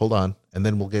do that. Hold on. And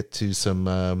then we'll get to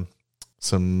some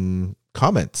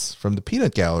comments from the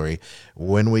Peanut Gallery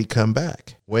when we come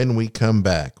back.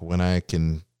 When I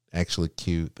can actually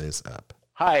cue this up.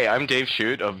 Hi, I'm Dave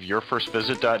Shute of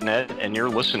YourFirstVisit.net, and you're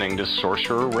listening to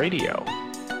Sorcerer Radio.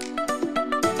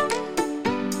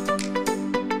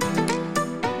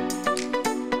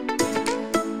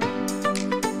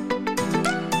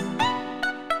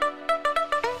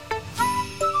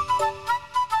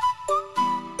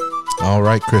 All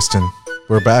right, Kristen,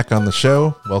 we're back on the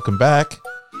show. Welcome back.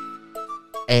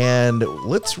 And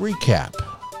let's recap,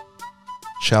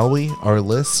 shall we, our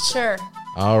list? Sure.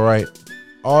 All right.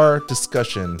 Our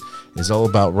discussion is all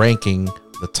about ranking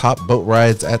the top boat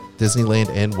rides at Disneyland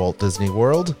and Walt Disney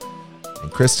World.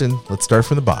 And Kristen, let's start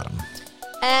from the bottom.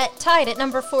 Tied at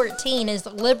number 14 is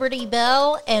Liberty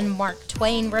Bell and Mark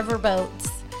Twain Riverboats.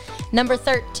 Number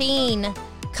 13,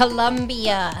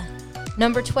 Columbia.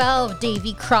 Number 12,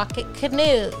 Davy Crockett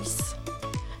Canoes.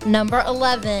 Number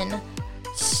 11,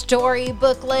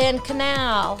 Storybookland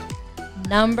Canal.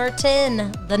 Number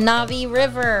 10, the Navi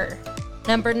River.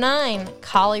 Number 9,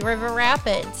 Kali River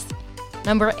Rapids.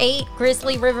 Number 8,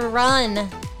 Grizzly River Run.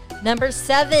 Number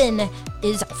 7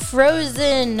 is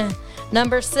Frozen.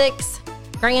 Number 6,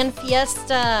 Grand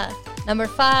Fiesta. Number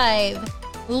 5,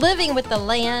 Living with the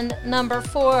Land. Number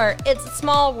 4, It's a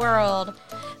Small World.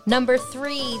 Number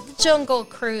 3, The Jungle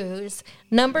Cruise.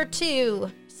 Number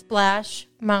 2, Splash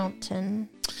Mountain.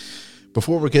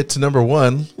 Before we get to number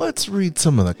 1, let's read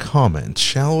some of the comments,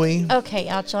 shall we? Okay,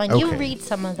 Aljon, you read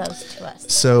some of those to us.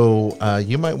 So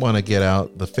you might want to get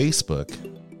out the Facebook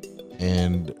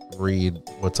and read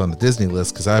what's on the Disney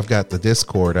list, because I've got the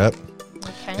Discord up.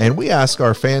 Okay. And we ask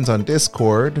our fans on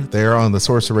Discord, they're on the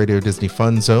Sorcerer Radio Disney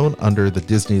Fun Zone under the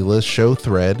Disney List show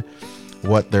thread,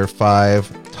 what their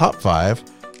top five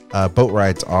boat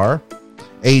rides are.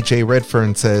 AJ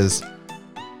Redfern says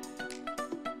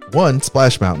 1,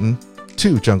 Splash Mountain,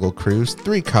 2, Jungle Cruise,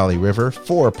 3, Kali River,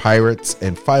 4, Pirates,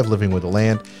 and 5, Living with the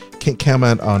Land. Can't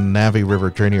comment on Navi River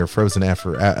Journey or Frozen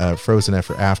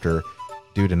After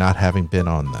due to not having been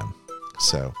on them.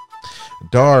 So,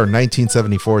 Dar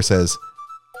 1974 says,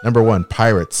 number 1,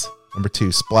 Pirates. Number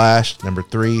 2, Splash. Number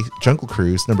 3, Jungle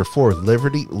Cruise. Number 4,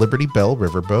 Liberty Bell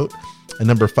Riverboat. And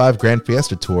number 5, Grand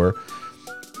Fiesta Tour.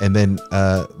 And then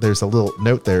there's a little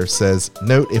note there, says,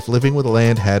 note, if Living with the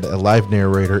Land had a live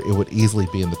narrator, it would easily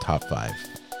be in the top 5.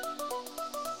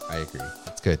 I agree.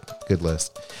 That's good. Good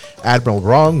list. Admiral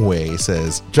Wrong Way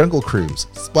says, Jungle Cruise,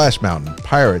 Splash Mountain,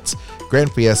 Pirates,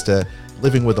 Grand Fiesta,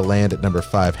 Living with the Land at number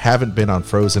 5. Haven't been on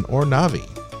Frozen or Navi.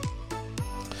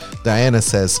 Diana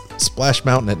says, Splash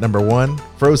Mountain at number 1,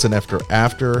 Frozen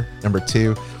After number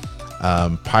 2,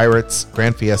 Pirates,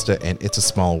 Grand Fiesta, and It's a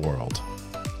Small World.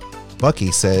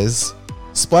 Bucky says,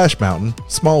 Splash Mountain,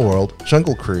 Small World,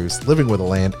 Jungle Cruise, Living with the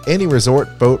Land, any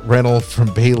resort boat rental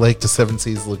from Bay Lake to Seven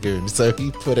Seas Lagoon. So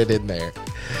he put it in there.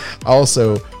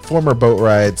 Also, former boat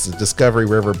rides, Discovery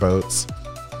River Boats,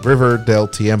 River del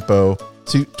Tiempo,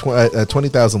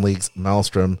 20,000 Leagues,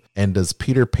 Maelstrom, and does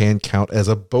Peter Pan count as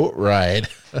a boat ride?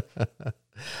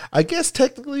 I guess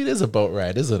technically it is a boat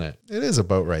ride, isn't it? It is a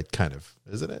boat ride, kind of,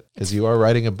 isn't it? Because you are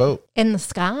riding a boat. In the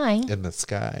sky. In the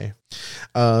sky.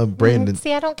 Brandon.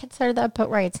 See, I don't consider that a boat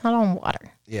ride. It's not on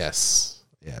water. Yes.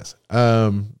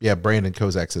 Yeah, Brandon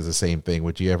Kozak says the same thing.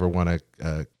 Would you ever want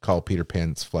to call Peter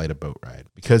Pan's flight a boat ride?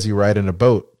 Because you ride in a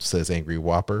boat, says Angry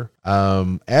Whopper.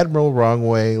 Admiral Wrong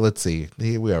Way. Let's see.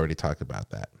 We already talked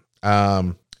about that.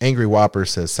 Angry Whopper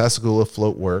says Sasagula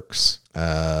Float Works.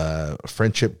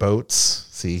 Friendship Boats.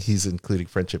 See, he's including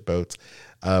Friendship Boats.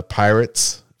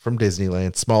 Pirates from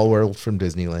Disneyland. Small World from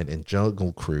Disneyland. And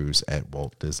Jungle Cruise at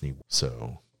Walt Disney.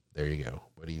 So there you go.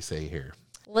 What do you say here?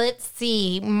 Let's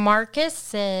see. Marcus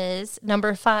says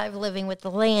number 5, Living with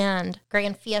the Land,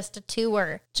 Grand Fiesta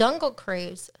Tour, Jungle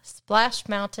Cruise, Splash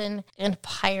Mountain, and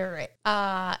Pirate.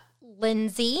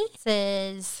 Lindsay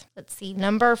says, let's see,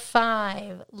 number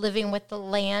 5, Living with the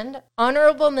Land.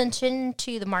 Honorable mention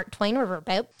to the Mark Twain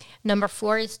Riverboat. Number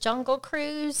 4 is Jungle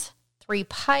Cruise. 3,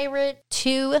 Pirate.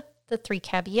 2, the 3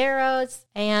 Caballeros.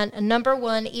 And number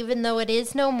 1, even though it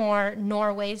is no more,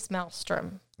 Norway's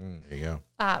Maelstrom. There you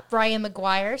go. Brian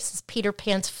McGuire says Peter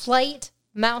Pan's Flight,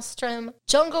 Maelstrom,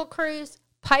 Jungle Cruise,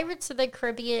 Pirates of the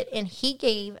Caribbean, and he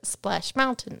gave Splash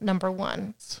Mountain number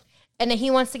 1. And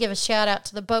he wants to give a shout out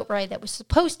to the boat ride that was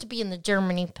supposed to be in the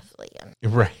Germany Pavilion.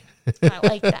 Right. I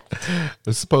like that. It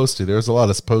was supposed to. There's a lot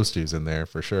of supposed to's in there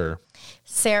for sure.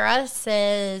 Sarah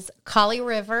says Kali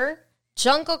River,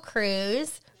 Jungle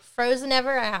Cruise, Frozen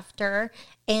Ever After,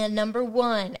 and number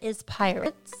 1 is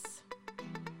Pirates.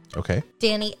 Okay.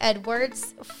 Danny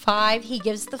Edwards, 5, he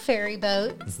gives the ferry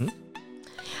boats. Mm-hmm.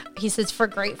 He says for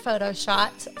great photo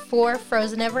shots. 4,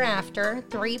 Frozen Ever After.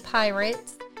 3,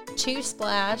 Pirates. 2,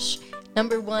 Splash.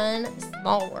 Number 1,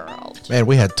 Small World. Man,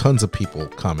 we had tons of people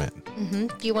comment. Mm-hmm.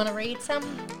 Do you want to read some?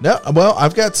 No, well,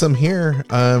 I've got some here.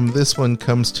 This one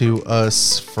comes to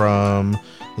us from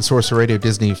the Sorcerer Radio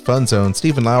Disney Fun Zone.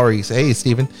 Stephen Lowry, hey,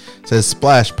 Stephen, says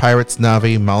Splash, Pirates,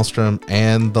 Navi, Maelstrom,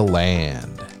 and the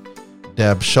Land.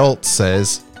 Deb Schultz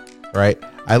says, right,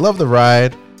 I love the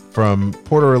ride from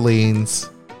Port Orleans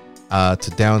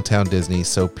to downtown Disney,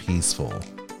 so peaceful.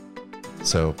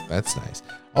 So that's nice.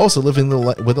 Also, Living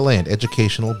with the Land,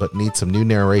 educational, but needs some new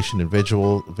narration and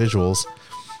visuals.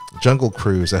 Jungle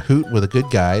Cruise, a hoot with a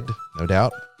good guide, no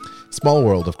doubt. Small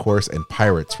World, of course, and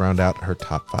Pirates round out her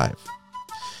top 5.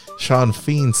 Sean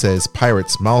Fiend says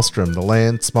Pirates, Maelstrom, The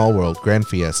Land, Small World, Grand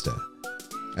Fiesta.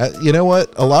 You know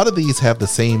what? A lot of these have the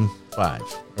same 5,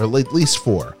 or at least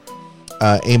 4.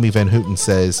 Amy Van Houten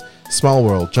says Small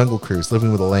World, Jungle Cruise,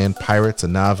 Living with the Land, Pirates,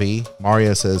 and Navi.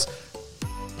 Mario says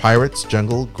Pirates,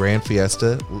 Jungle, Grand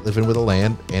Fiesta, Living with the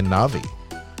Land, and Navi.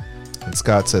 And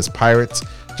Scott says Pirates,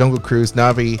 Jungle Cruise,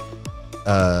 Navi,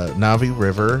 Navi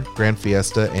River, Grand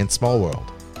Fiesta, and Small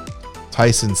World.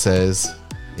 Tyson says,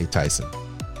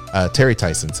 Terry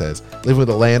Tyson says Living with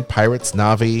the Land, Pirates,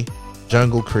 Navi,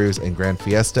 Jungle Cruise, and Grand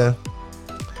Fiesta.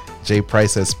 Jay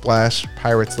Price says Splash,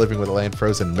 Pirates, Living with the Land,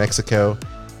 Frozen, Mexico.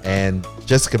 And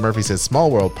Jessica Murphy says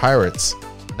Small World, Pirates,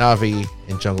 Navi,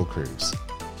 and Jungle Cruise.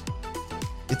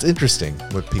 It's interesting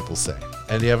what people say.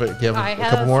 And do you have a couple more? I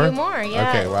have a few more, yeah.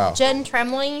 Okay, wow. Jen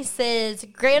Tremley says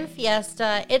Grand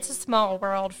Fiesta, It's a Small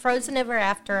World, Frozen Ever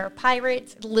After,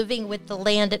 Pirates, Living with the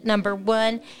Land at number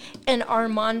 1. And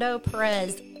Armando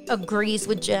Perez agrees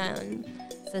with Jen.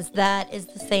 Says that is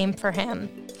the same for him.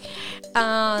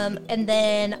 And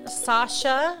then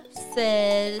Sasha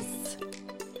says,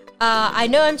 I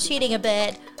know I'm cheating a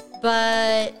bit,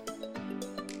 but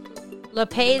Le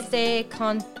Pays de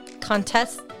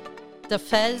Contest de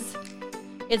Fez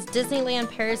is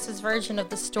Disneyland Paris's version of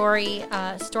the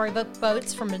storybook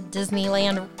boats from a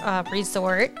Disneyland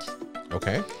resort.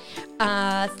 Okay.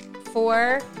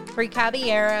 4, Three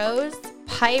Caballeros,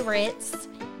 Pirates,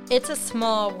 It's a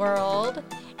Small World,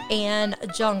 and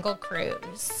Jungle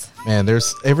Cruise. Man,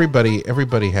 there's everybody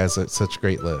has such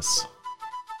great lists.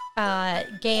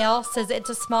 Gail says It's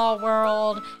a Small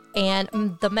World and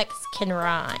The Mexican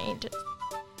Ride.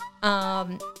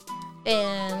 And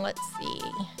let's see.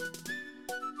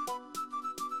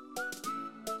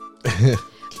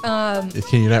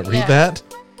 Can you not read that?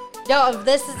 No,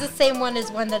 this is the same one as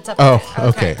one that's up there. Oh,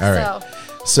 okay. All right.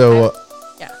 So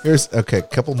here's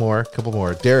couple more.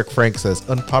 Derek Frank says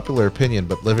unpopular opinion,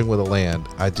 but Living with the Land.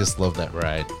 I just love that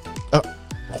ride. Oh,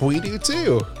 we do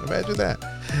too. Imagine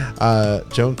that.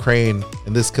 Joan Crane,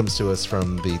 and this comes to us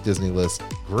from the Disney List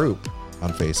group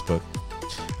on Facebook.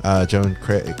 Joan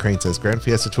Crane says Grand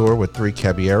Fiesta Tour with 3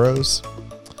 Caballeros,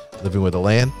 Living with the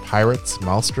Land, Pirates,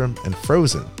 Maelstrom, and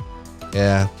Frozen.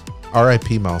 Yeah,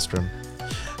 R.I.P. Maelstrom.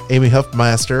 Amy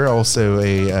Huffmaster, also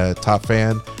a top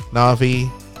fan. Navi,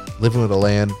 Living with the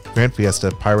Land, Grand Fiesta,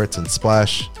 Pirates, and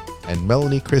Splash. And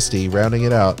Melanie Christie, rounding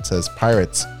it out, says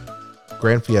Pirates,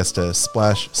 Grand Fiesta,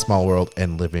 Splash, Small World,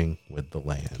 and Living with the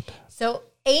Land. So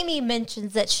Amy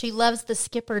mentions that she loves the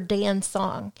Skipper Dan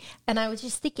song. And I was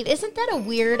just thinking, isn't that a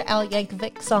weird Al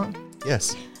Yankovic song?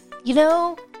 Yes. You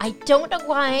know, I don't know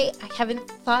why I haven't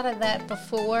thought of that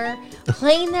before.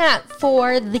 Playing that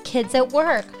for the kids at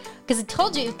work. Because I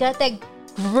told you, you've got that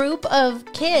group of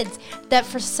kids that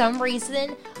for some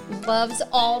reason loves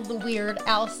all the Weird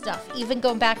Al stuff. Even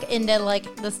going back into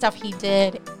like the stuff he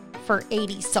did for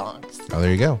 80 songs. Oh,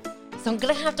 there you go. So I'm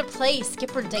going to have to play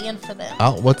Skipper Dan for them.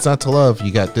 Oh, what's not to love?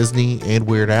 You got Disney and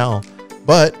Weird Al.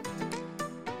 But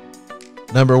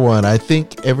number 1, I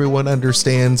think everyone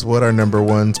understands what our number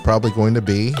 1's probably going to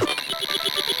be.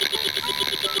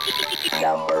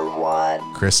 Number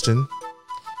 1. Kristen?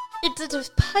 It's the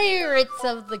Pirates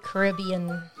of the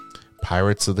Caribbean.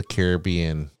 Pirates of the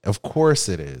Caribbean. Of course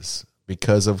it is.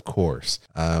 Because of course.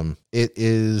 It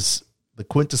is the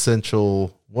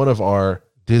quintessential, one of our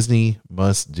Disney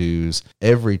must-dos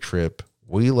every trip.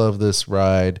 We love this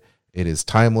ride. It is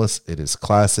timeless. It is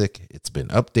classic. It's been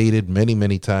updated many,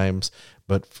 many times.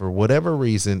 But for whatever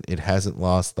reason, it hasn't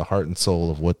lost the heart and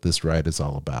soul of what this ride is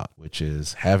all about, which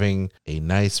is having a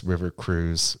nice river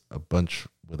cruise,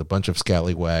 with a bunch of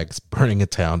scallywags burning a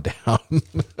town down.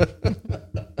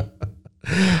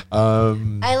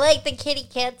 I like the kitty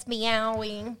cats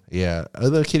meowing. Yeah,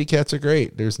 the kitty cats are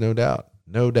great. There's no doubt.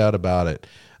 No doubt about it.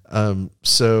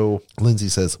 So Lindsay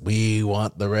says, we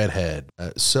want the redhead.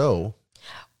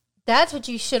 That's what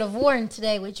you should have worn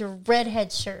today with your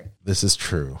redhead shirt. This is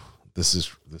true. This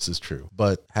is true.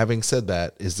 But having said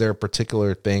that, is there a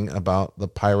particular thing about the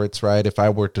Pirates ride? If I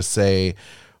were to say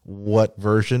what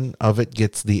version of it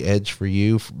gets the edge for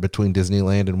you between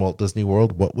Disneyland and Walt Disney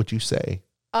World, what would you say?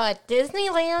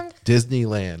 Disneyland.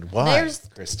 Disneyland. Why,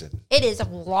 Kristen? It is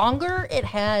longer. It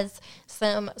has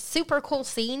some super cool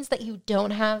scenes that you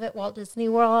don't have at Walt Disney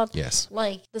World. Yes.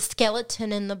 Like the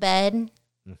skeleton in the bed.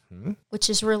 Mm-hmm. Which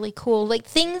is really cool. Like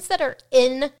things that are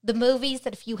in the movies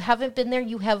that if you haven't been there,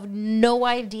 you have no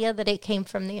idea that it came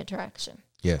from the attraction.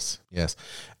 Yes.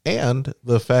 And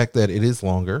the fact that it is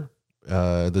longer,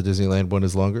 the Disneyland one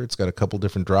is longer. It's got a couple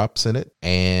different drops in it,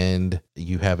 and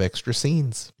you have extra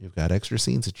scenes. You've got extra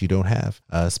scenes that you don't have,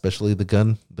 especially the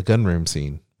gun room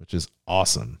scene, which is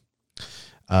awesome.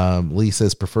 Lee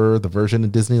says prefer the version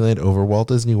in Disneyland over Walt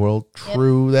Disney World.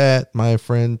 True that, my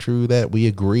friend. True that. We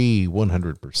agree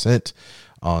 100%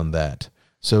 on that.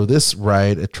 So this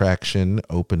ride attraction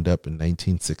opened up in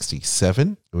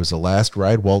 1967. It was the last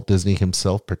ride Walt Disney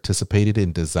himself participated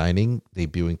in designing,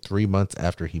 debuting 3 months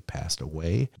after he passed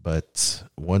away. But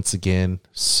once again,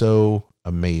 so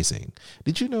amazing.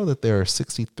 Did you know that there are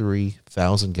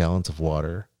 63,000 gallons of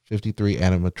water, 53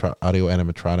 audio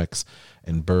animatronics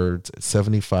and birds,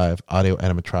 75 audio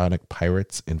animatronic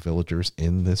pirates and villagers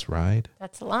in this ride?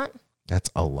 That's a lot.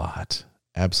 That's a lot.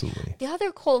 Absolutely. The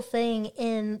other cool thing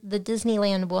in the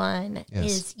Disneyland one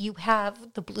is you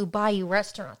have the Blue Bayou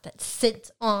restaurant that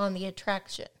sits on the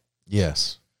attraction.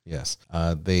 Yes.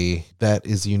 That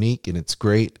is unique and it's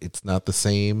great. It's not the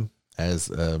same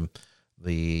as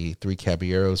the Three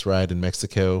Caballeros ride in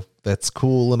Mexico. That's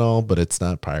cool and all, but it's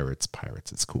not Pirates.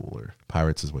 Pirates is cooler.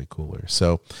 Pirates is way cooler.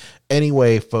 So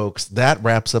anyway, folks, that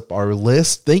wraps up our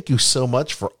list. Thank you so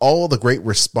much for all the great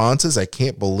responses. I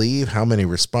can't believe how many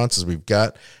responses we've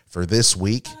got for this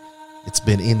week. It's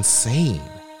been insane.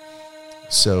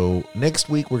 So next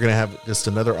week, we're going to have just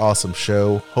another awesome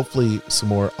show. Hopefully some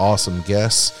more awesome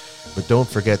guests. But don't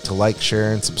forget to like,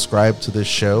 share, and subscribe to this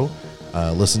show.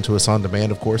 Listen to us on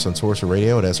demand, of course, on Sorcerer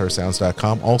Radio at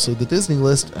srsounds.com. Also, the Disney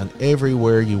List and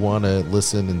everywhere you want to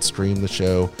listen and stream the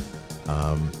show.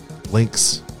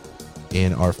 Links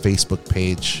in our Facebook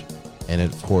page. And,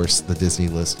 of course, the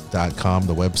DisneyList.com,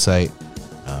 the website.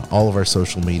 All of our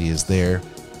social media is there.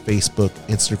 Facebook,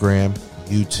 Instagram,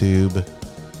 YouTube,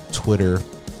 Twitter.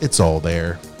 It's all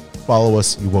there. Follow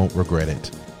us. You won't regret it.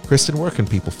 Kristen, where can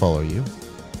people follow you?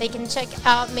 They can check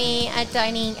out me at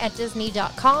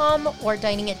diningatdisney.com or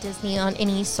Dining at Disney on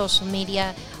any social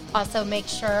media. Also, make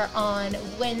sure on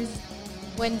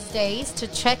Wednesdays to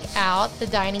check out the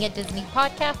Dining at Disney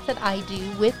podcast that I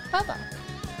do with Bubba.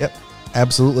 Yep,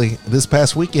 absolutely. This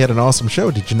past week, you had an awesome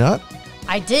show, did you not?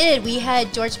 I did. We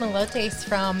had George Malotes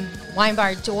from Wine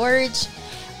Bar George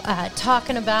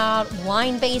talking about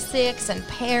wine basics and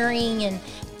pairing and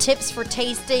tips for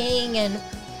tasting, and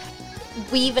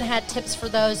we even had tips for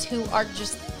those who are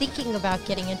just thinking about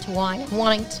getting into wine and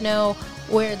wanting to know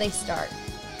where they start.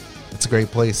 It's a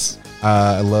great place.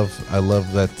 I love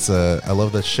that. I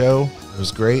love that show. It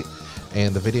was great,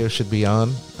 and the video should be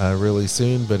on really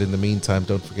soon. But in the meantime,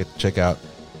 don't forget to check out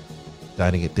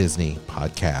Dining at Disney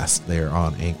podcast. They're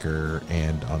on Anchor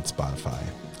and on Spotify.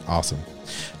 Awesome.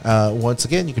 Once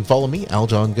again, you can follow me,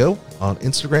 AlJohnGo, on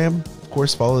Instagram. Of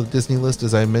course, follow the Disney List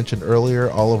as I mentioned earlier.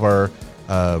 All of our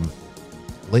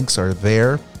links are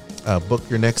there. Book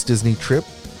your next Disney trip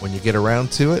when you get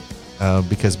around to it,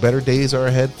 because better days are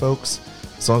ahead, folks.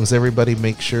 As long as everybody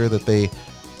makes sure that they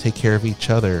take care of each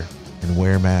other and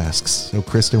wear masks. So,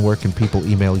 Kristen, where can people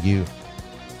email you?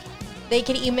 They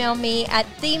can email me at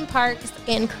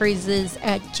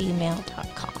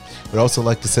themeparksandcruises@gmail.com. We'd also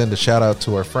like to send a shout out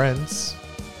to our friends,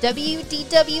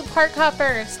 WDW Park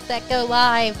Hoppers, that go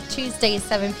live Tuesdays,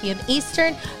 7 p.m.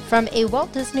 Eastern from a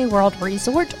Walt Disney World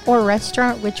resort or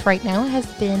restaurant, which right now has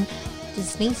been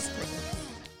Disney Springs.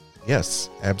 Yes,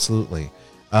 absolutely.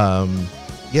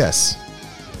 Yes.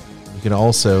 You can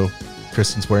also,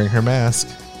 Kristen's wearing her mask.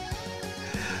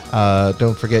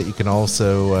 Don't forget, you can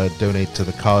also donate to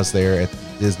the cause there at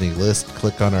Disney List.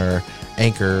 Click on our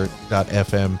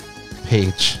anchor.fm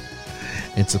page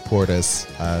and support us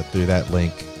through that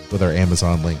link with our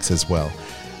Amazon links as well.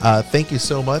 Thank you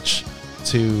so much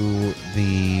to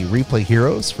the Replay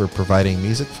Heroes for providing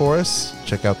music for us.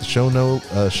 Check out the show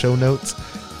notes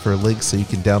for links so you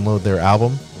can download their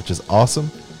album, which is awesome.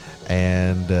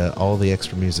 And all the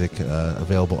extra music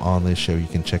available on this show you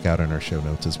can check out in our show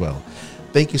notes as well.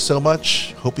 Thank you so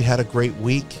much. Hope you had a great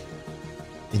week.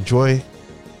 Enjoy.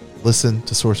 Listen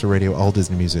to Sorcerer Radio, all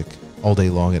Disney music, all day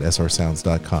long at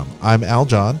srsounds.com. I'm Al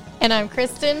John. And I'm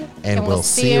Kristen. And we'll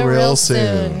see you real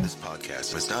soon. This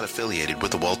podcast was not affiliated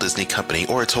with the Walt Disney Company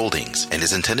or its holdings and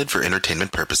is intended for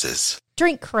entertainment purposes.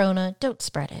 Drink Corona. Don't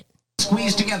spread it.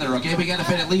 Squeeze together, okay? We gotta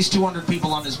fit at least 200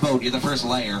 people on this boat. You're the first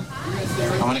layer.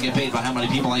 I want to get paid by how many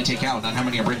people I take out, not how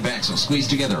many I bring back. So squeeze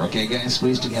together, okay, guys?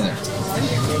 Squeeze together.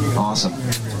 Awesome.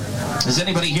 Is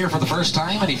anybody here for the first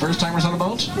time? Any first-timers on a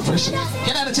boat?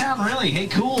 Get out of town, really? Hey,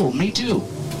 cool. Me too.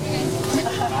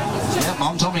 Yeah,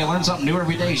 Mom told me I learned something new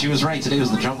every day. She was right. Today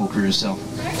was the Jungle Cruise, so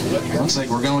looks like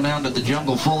we're going down to the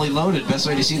jungle fully loaded. Best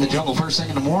way to see the jungle first thing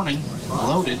in the morning.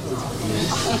 Loaded.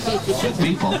 With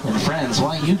people and friends.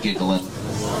 Why are you giggling?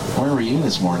 Where were you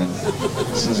this morning?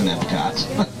 This isn't Epcot.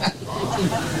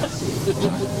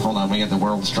 Hold on, we got the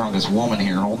world's strongest woman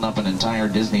here holding up an entire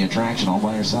Disney attraction all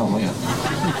by herself. Look at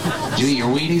it. Did you eat your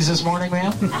Wheaties this morning,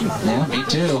 man? Yeah, me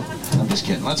too. I'm just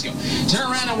kidding. Let's go.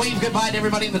 Turn around and wave goodbye to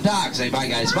everybody in the dock. Say bye,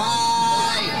 guys.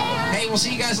 Bye! Hey, we'll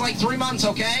see you guys in like 3 months,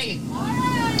 okay?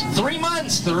 3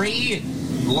 months. 3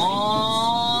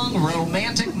 long,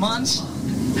 romantic months.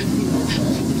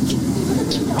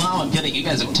 Wow, I'm kidding. You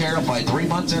guys are terrified. 3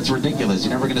 months? That's ridiculous.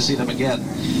 You're never going to see them again.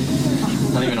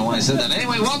 I don't even know why I said that.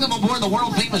 Anyway, welcome aboard the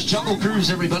world-famous Jungle Cruise,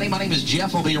 everybody. My name is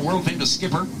Jeff. I'll be your world-famous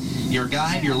skipper, your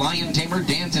guide, your lion tamer,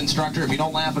 dance instructor. If you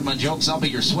don't laugh at my jokes, I'll be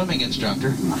your swimming instructor.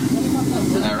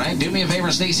 All right, do me a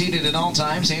favor. Stay seated at all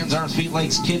times. Hands, arms, feet,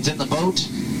 legs, kids in the boat.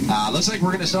 Looks like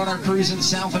we're going to start our cruise in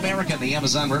South America, the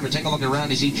Amazon River. Take a look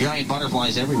around. You see giant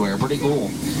butterflies everywhere. Pretty cool.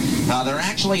 They're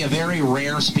actually a very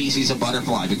rare species of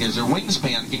butterfly because their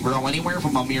wingspan can grow anywhere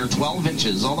from a mere 12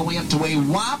 inches all the way up to a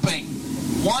whopping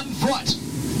 1 foot.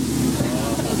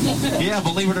 Yeah,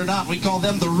 believe it or not, we call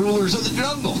them the rulers of the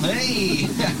jungle. Hey!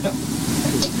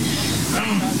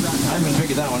 I haven't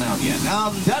figured that one out yet.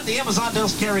 The Amazon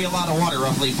does carry a lot of water,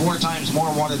 roughly 4 times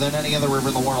more water than any other river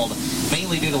in the world,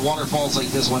 mainly due to waterfalls like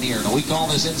this one here. Now, we call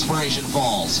this Inspiration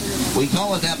Falls. We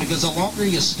call it that because the longer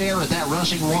you stare at that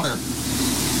rushing water,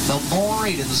 the more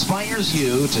it inspires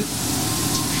you to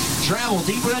travel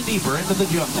deeper and deeper into the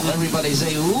jungle. Everybody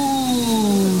say,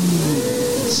 ooh,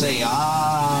 say,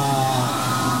 ah.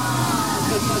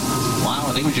 Wow,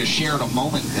 I think we just shared a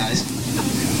moment, guys.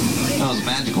 That was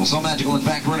magical. So magical, in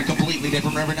fact, we're in a completely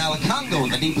different river now. The Congo, in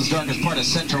the deepest, darkest part of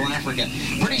Central Africa.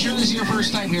 Pretty sure this is your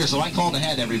first time here, so I called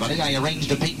ahead, everybody. I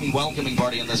arranged a pygmy welcoming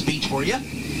party on this beach for you.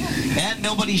 And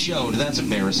nobody showed. That's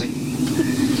embarrassing.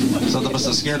 So they must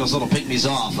have scared those little pygmies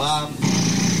off.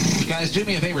 Guys, do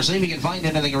me a favor. See if you can find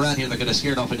anything around here that could have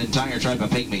scared off an entire tribe of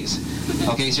pygmies.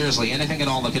 Okay, seriously, anything at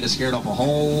all that could have scared off a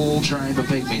whole tribe of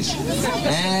pygmies.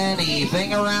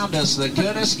 Anything around us that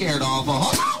could have scared off a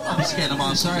whole... I'm scared them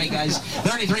off. Sorry, guys.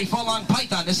 33 full-on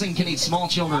python. This thing can eat small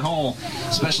children whole,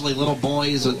 especially little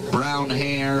boys with brown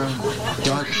hair,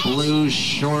 dark blue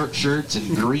short shirts,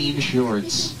 and green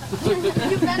shorts.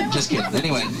 Just kidding.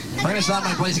 Anyway, we're going to stop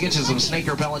my place to get you some snake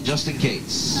repellent just in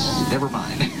case. Never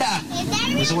mind.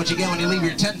 This is what you get when you leave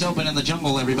your tent open in the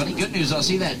jungle, everybody. Good news, I'll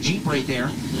see that Jeep right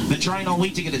there. Been trying all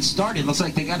week to get it started. Looks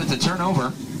like they got it to turn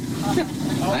over.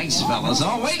 Thanks, fellas.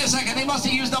 Oh, wait a second. They must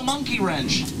have used a monkey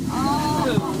wrench.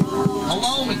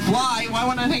 Hello, McFly. Why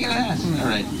wouldn't I think of that? All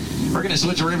right. We're going to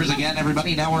switch rivers again,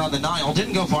 everybody. Now we're on the Nile.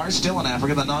 Didn't go far. Still in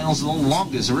Africa. The Nile's the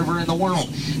longest river in the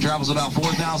world. Travels about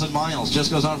 4,000 miles.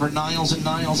 Just goes on for Niles and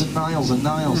Niles and Niles and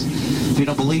Niles. If you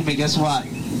don't believe me, guess what?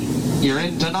 You're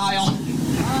in denial.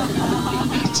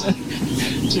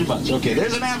 Too much. Okay,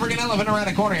 there's an African elephant around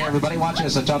the corner here, everybody. Watch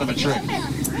this. I taught him a trick.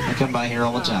 I come by here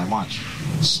all the time. Watch.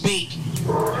 Speak.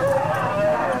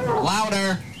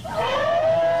 Louder.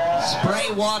 Spray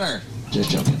water.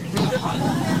 Just joking.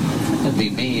 That'd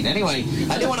be mean. Anyway,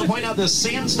 I do want to point out this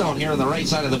sandstone here on the right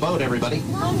side of the boat, everybody.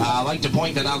 I like to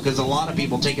point that out because a lot of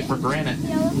people take it for granted.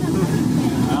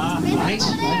 Right?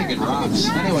 I think it rocks.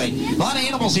 Anyway, a lot of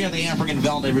animals here in the African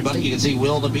veldt, everybody. You can see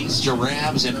wildebeest,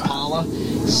 giraffes, impala,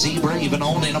 zebra, even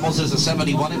old animals. There's a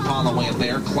 71 impala way up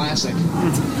there. Classic.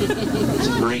 It's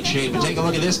in great shape. And take a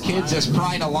look at this, kids. This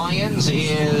pride of lions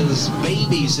is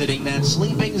babysitting that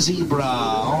sleeping zebra.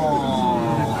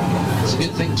 Oh, it's a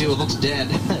good thing, too. It looks dead.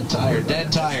 Tired.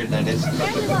 Dead tired, that is.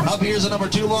 Up here's the number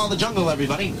 2 law of the jungle,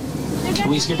 everybody.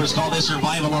 We skippers call this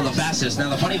survival of the fastest. Now,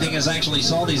 the funny thing is I actually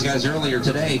saw these guys earlier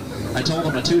today. I told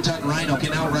them a 2-ton rhino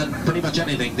can outrun pretty much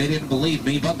anything. They didn't believe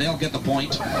me, but they'll get the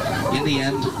point in the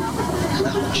end.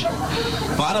 Ouch.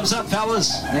 Bottoms up,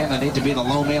 fellas. Man, I need to be the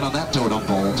low man on that totem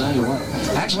pole, I'll tell you what.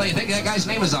 Actually, I think that guy's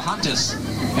name is a Huntus.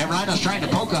 And rhino's trying to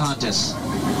Pocahontas.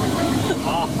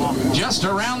 Just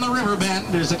around the river bend,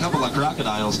 there's a couple of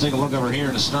crocodiles. Take a look over here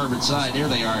on the starboard side. Here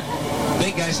they are.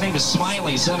 Big guy's name is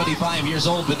Smiley, 75 years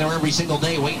old, been there every single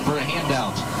day waiting for a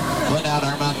handout. Put out,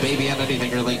 arm out, baby, out, anything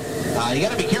really. You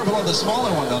got to be careful of the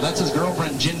smaller one, though. That's his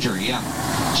girlfriend, Ginger, yeah.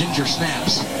 Ginger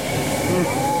Snaps.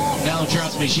 No,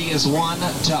 trust me, she is one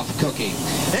tough cookie.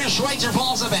 There's Schweitzer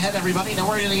Falls up ahead, everybody. Now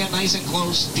we're going to get nice and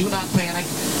close. Do not panic.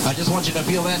 I just want you to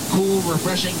feel that cool,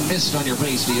 refreshing mist on your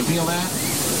face. Do you feel that?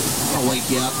 I'll wake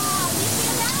you up.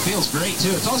 Feels great,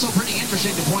 too. It's also pretty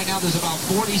interesting to point out there's about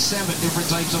 47 different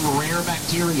types of rare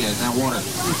bacteria in that water.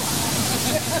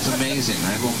 It's amazing,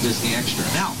 right? A little Disney extra.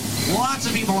 Now, lots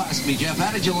of people ask me, Jeff,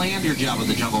 how did you land your job at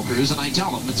the Jungle Cruise? And I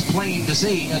tell them, it's plain to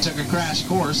see. I took a crash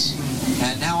course,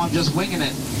 and now I'm just winging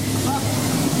it.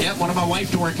 Yep, wanted my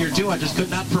wife to work here, too. I just could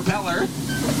not propel her.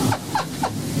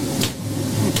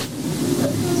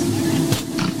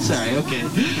 Sorry, okay.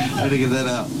 I had to get that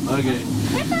out. Okay.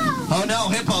 Oh no,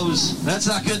 hippos. That's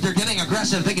not good. They're getting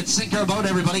aggressive. They can sink our boat,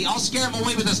 everybody. I'll scare them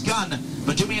away with this gun.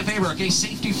 But do me a favor, okay?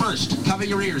 Safety first. Cover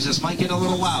your ears. This might get a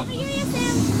little loud. Hippos!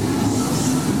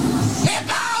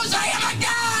 I have a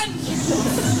gun!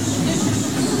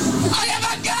 I have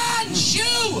a gun!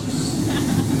 Shoo!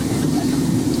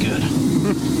 Good. I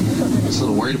was a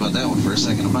little worried about that one for a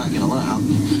second. I'm not going to lie.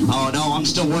 Oh no, I'm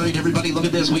still worried. Everybody, look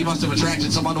at this. We must have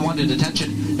attracted some unwanted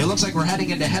attention. It looks like we're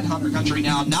heading into headhunter country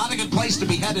now. Not a good place to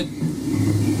be headed.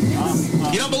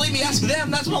 You don't believe me? Ask them.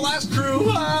 That's my last crew.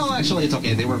 Well, actually, it's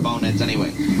okay. They were boneheads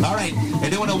anyway. All right.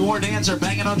 They're doing a war dance. They're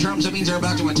banging on drums. That means they're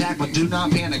about to attack, but do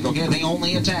not panic, okay? They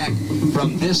only attack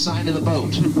from this side of the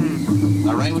boat.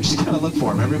 All right? We just got to look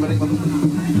for them. Everybody look.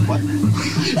 What?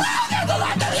 Oh, there's the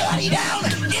left. Everybody down.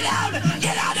 Get out.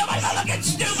 Get out. Nobody's looking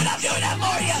stupid. I'm doing that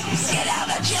for you. Get out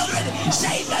the children.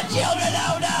 Save the children.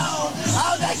 Oh, no.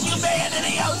 Oh, the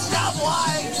humanity. Oh, stop.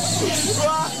 Why?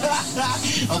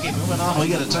 Okay, moving on. We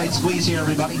got a tight squeeze here,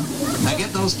 everybody. Now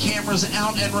get those cameras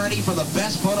out and ready for the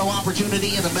best photo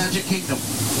opportunity in the Magic Kingdom.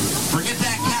 Forget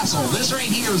that castle. This right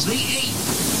here is the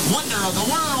 8th wonder of the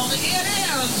world. It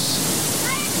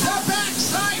is the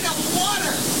backside of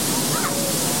water.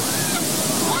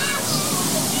 What?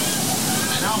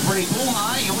 I know, pretty cool,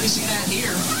 huh? You only see that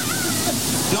here.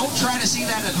 Don't try to see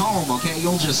that at home, okay?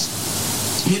 You'll just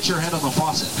hit your head on the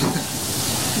faucet.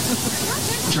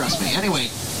 Trust me. Anyway,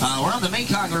 we're on the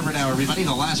Mekong River now, everybody.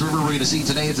 The last river we're going to see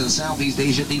today is in Southeast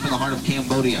Asia, deep in the heart of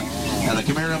Cambodia. Now, the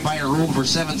Khmer Empire ruled for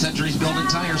 7 centuries, built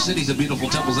entire cities of beautiful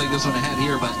temples like this one I had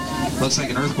here, but looks like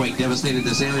an earthquake devastated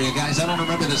this area. Guys, I don't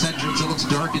remember this entrance. It looks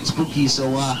dark and spooky, so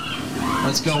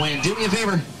let's go in. Do me a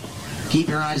favor. Keep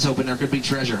your eyes open. There could be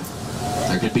treasure.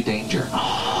 There could be danger.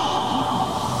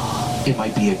 It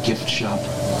might be a gift shop.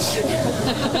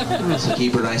 So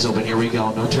keep your eyes open. Here we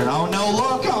go. No turn. Oh no!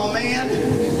 Look! Oh man!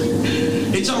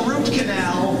 It's a root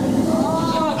canal.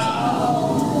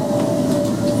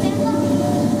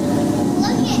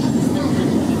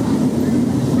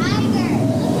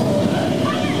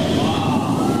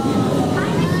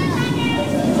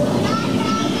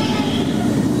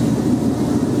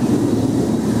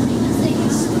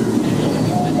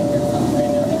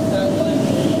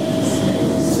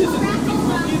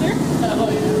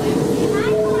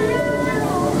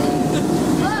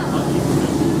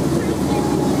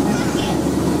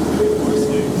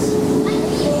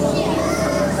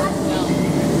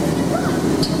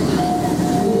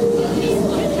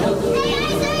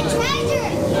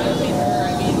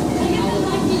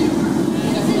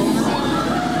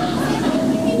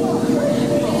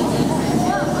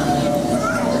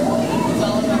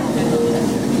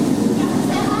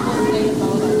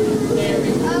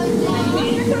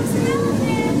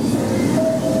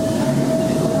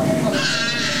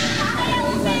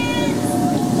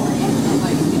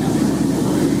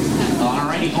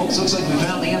 Looks like we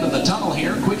found the end of the tunnel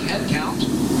here. Quick head count.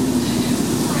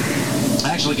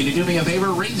 Actually, can you do me a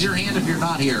favor? Raise your hand if you're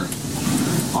not here.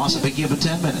 Awesome. Pick you up in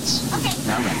 10 minutes. Okay.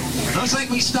 All right. Looks like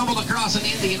we stumbled across an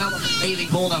Indian elephant bathing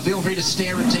pool. Now feel free to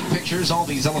stare and take pictures. All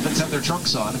these elephants have their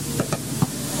trunks on.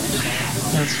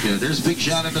 That's good. There's a big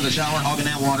shot into the shower, hogging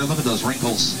that water. Look at those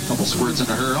wrinkles. A couple squirts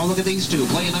into her. Oh, look at these two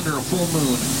playing under a full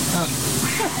moon.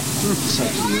 So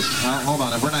cute. Hold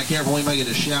on. If we're not careful, we might get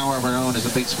a shower of our own. There's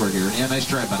a big squirt here. Yeah, nice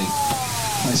try, buddy.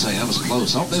 I say, that was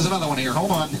close. Oh, there's another one here.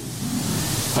 Hold on.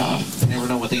 Oh, you never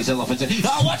know what these elephants are.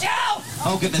 Oh, watch out!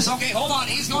 Oh, goodness. Okay, hold on.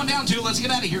 He's going down, too. Let's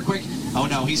get out of here quick. Oh,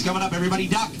 no. He's coming up, everybody.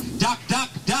 Duck, duck, duck,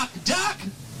 duck, duck.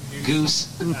 Goose.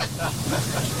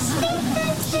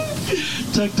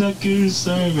 Duck, duck, goose.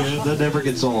 Sorry, man. That never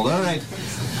gets old. All right.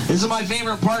 This is my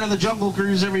favorite part of the Jungle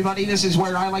Cruise, everybody. This is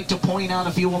where I like to point out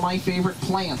a few of my favorite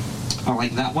plants. I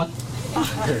like that one.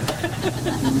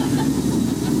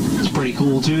 It's pretty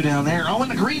cool, too, down there. Oh,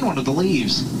 and the green one with the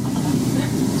leaves.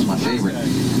 It's my favorite.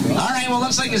 All right, well,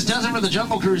 looks like this does it for the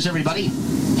Jungle Cruise, everybody.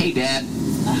 Hey, Dad.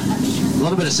 A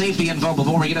little bit of safety info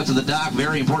before we get up to the dock.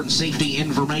 Very important safety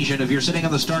information. If you're sitting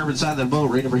on the starboard side of the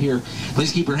boat, right over here,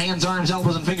 please keep your hands, arms,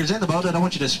 elbows, and fingers in the boat. I don't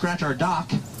want you to scratch our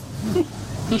dock.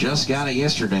 Just got it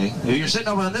yesterday. If you're sitting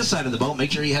over on this side of the boat,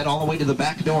 make sure you head all the way to the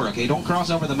back door, okay? Don't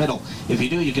cross over the middle. If you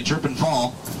do, you can trip and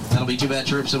fall. That'll be 2 bad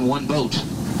trips in one boat.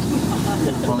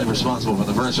 I'm only responsible for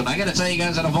the first one. I got to tell you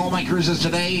guys, out of all my cruises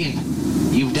today,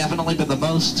 you've definitely been the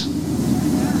most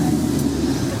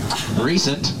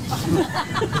recent.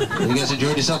 You guys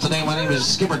enjoyed yourself today. My name is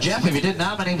Skipper Jeff. If you didn't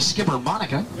know, my name is Skipper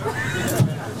Monica.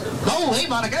 Oh, hey,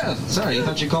 Monica. Sorry, I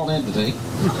thought you called in today.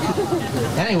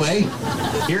 Anyway,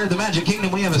 here at the Magic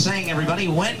Kingdom, we have a saying, everybody.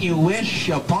 When you wish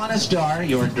upon a star,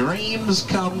 your dreams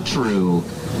come true.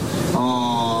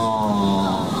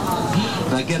 Aww.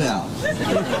 like, get out.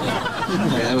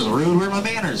 Okay, that was rude. Where are my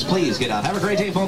manners? Please get out. Have a great day, folks.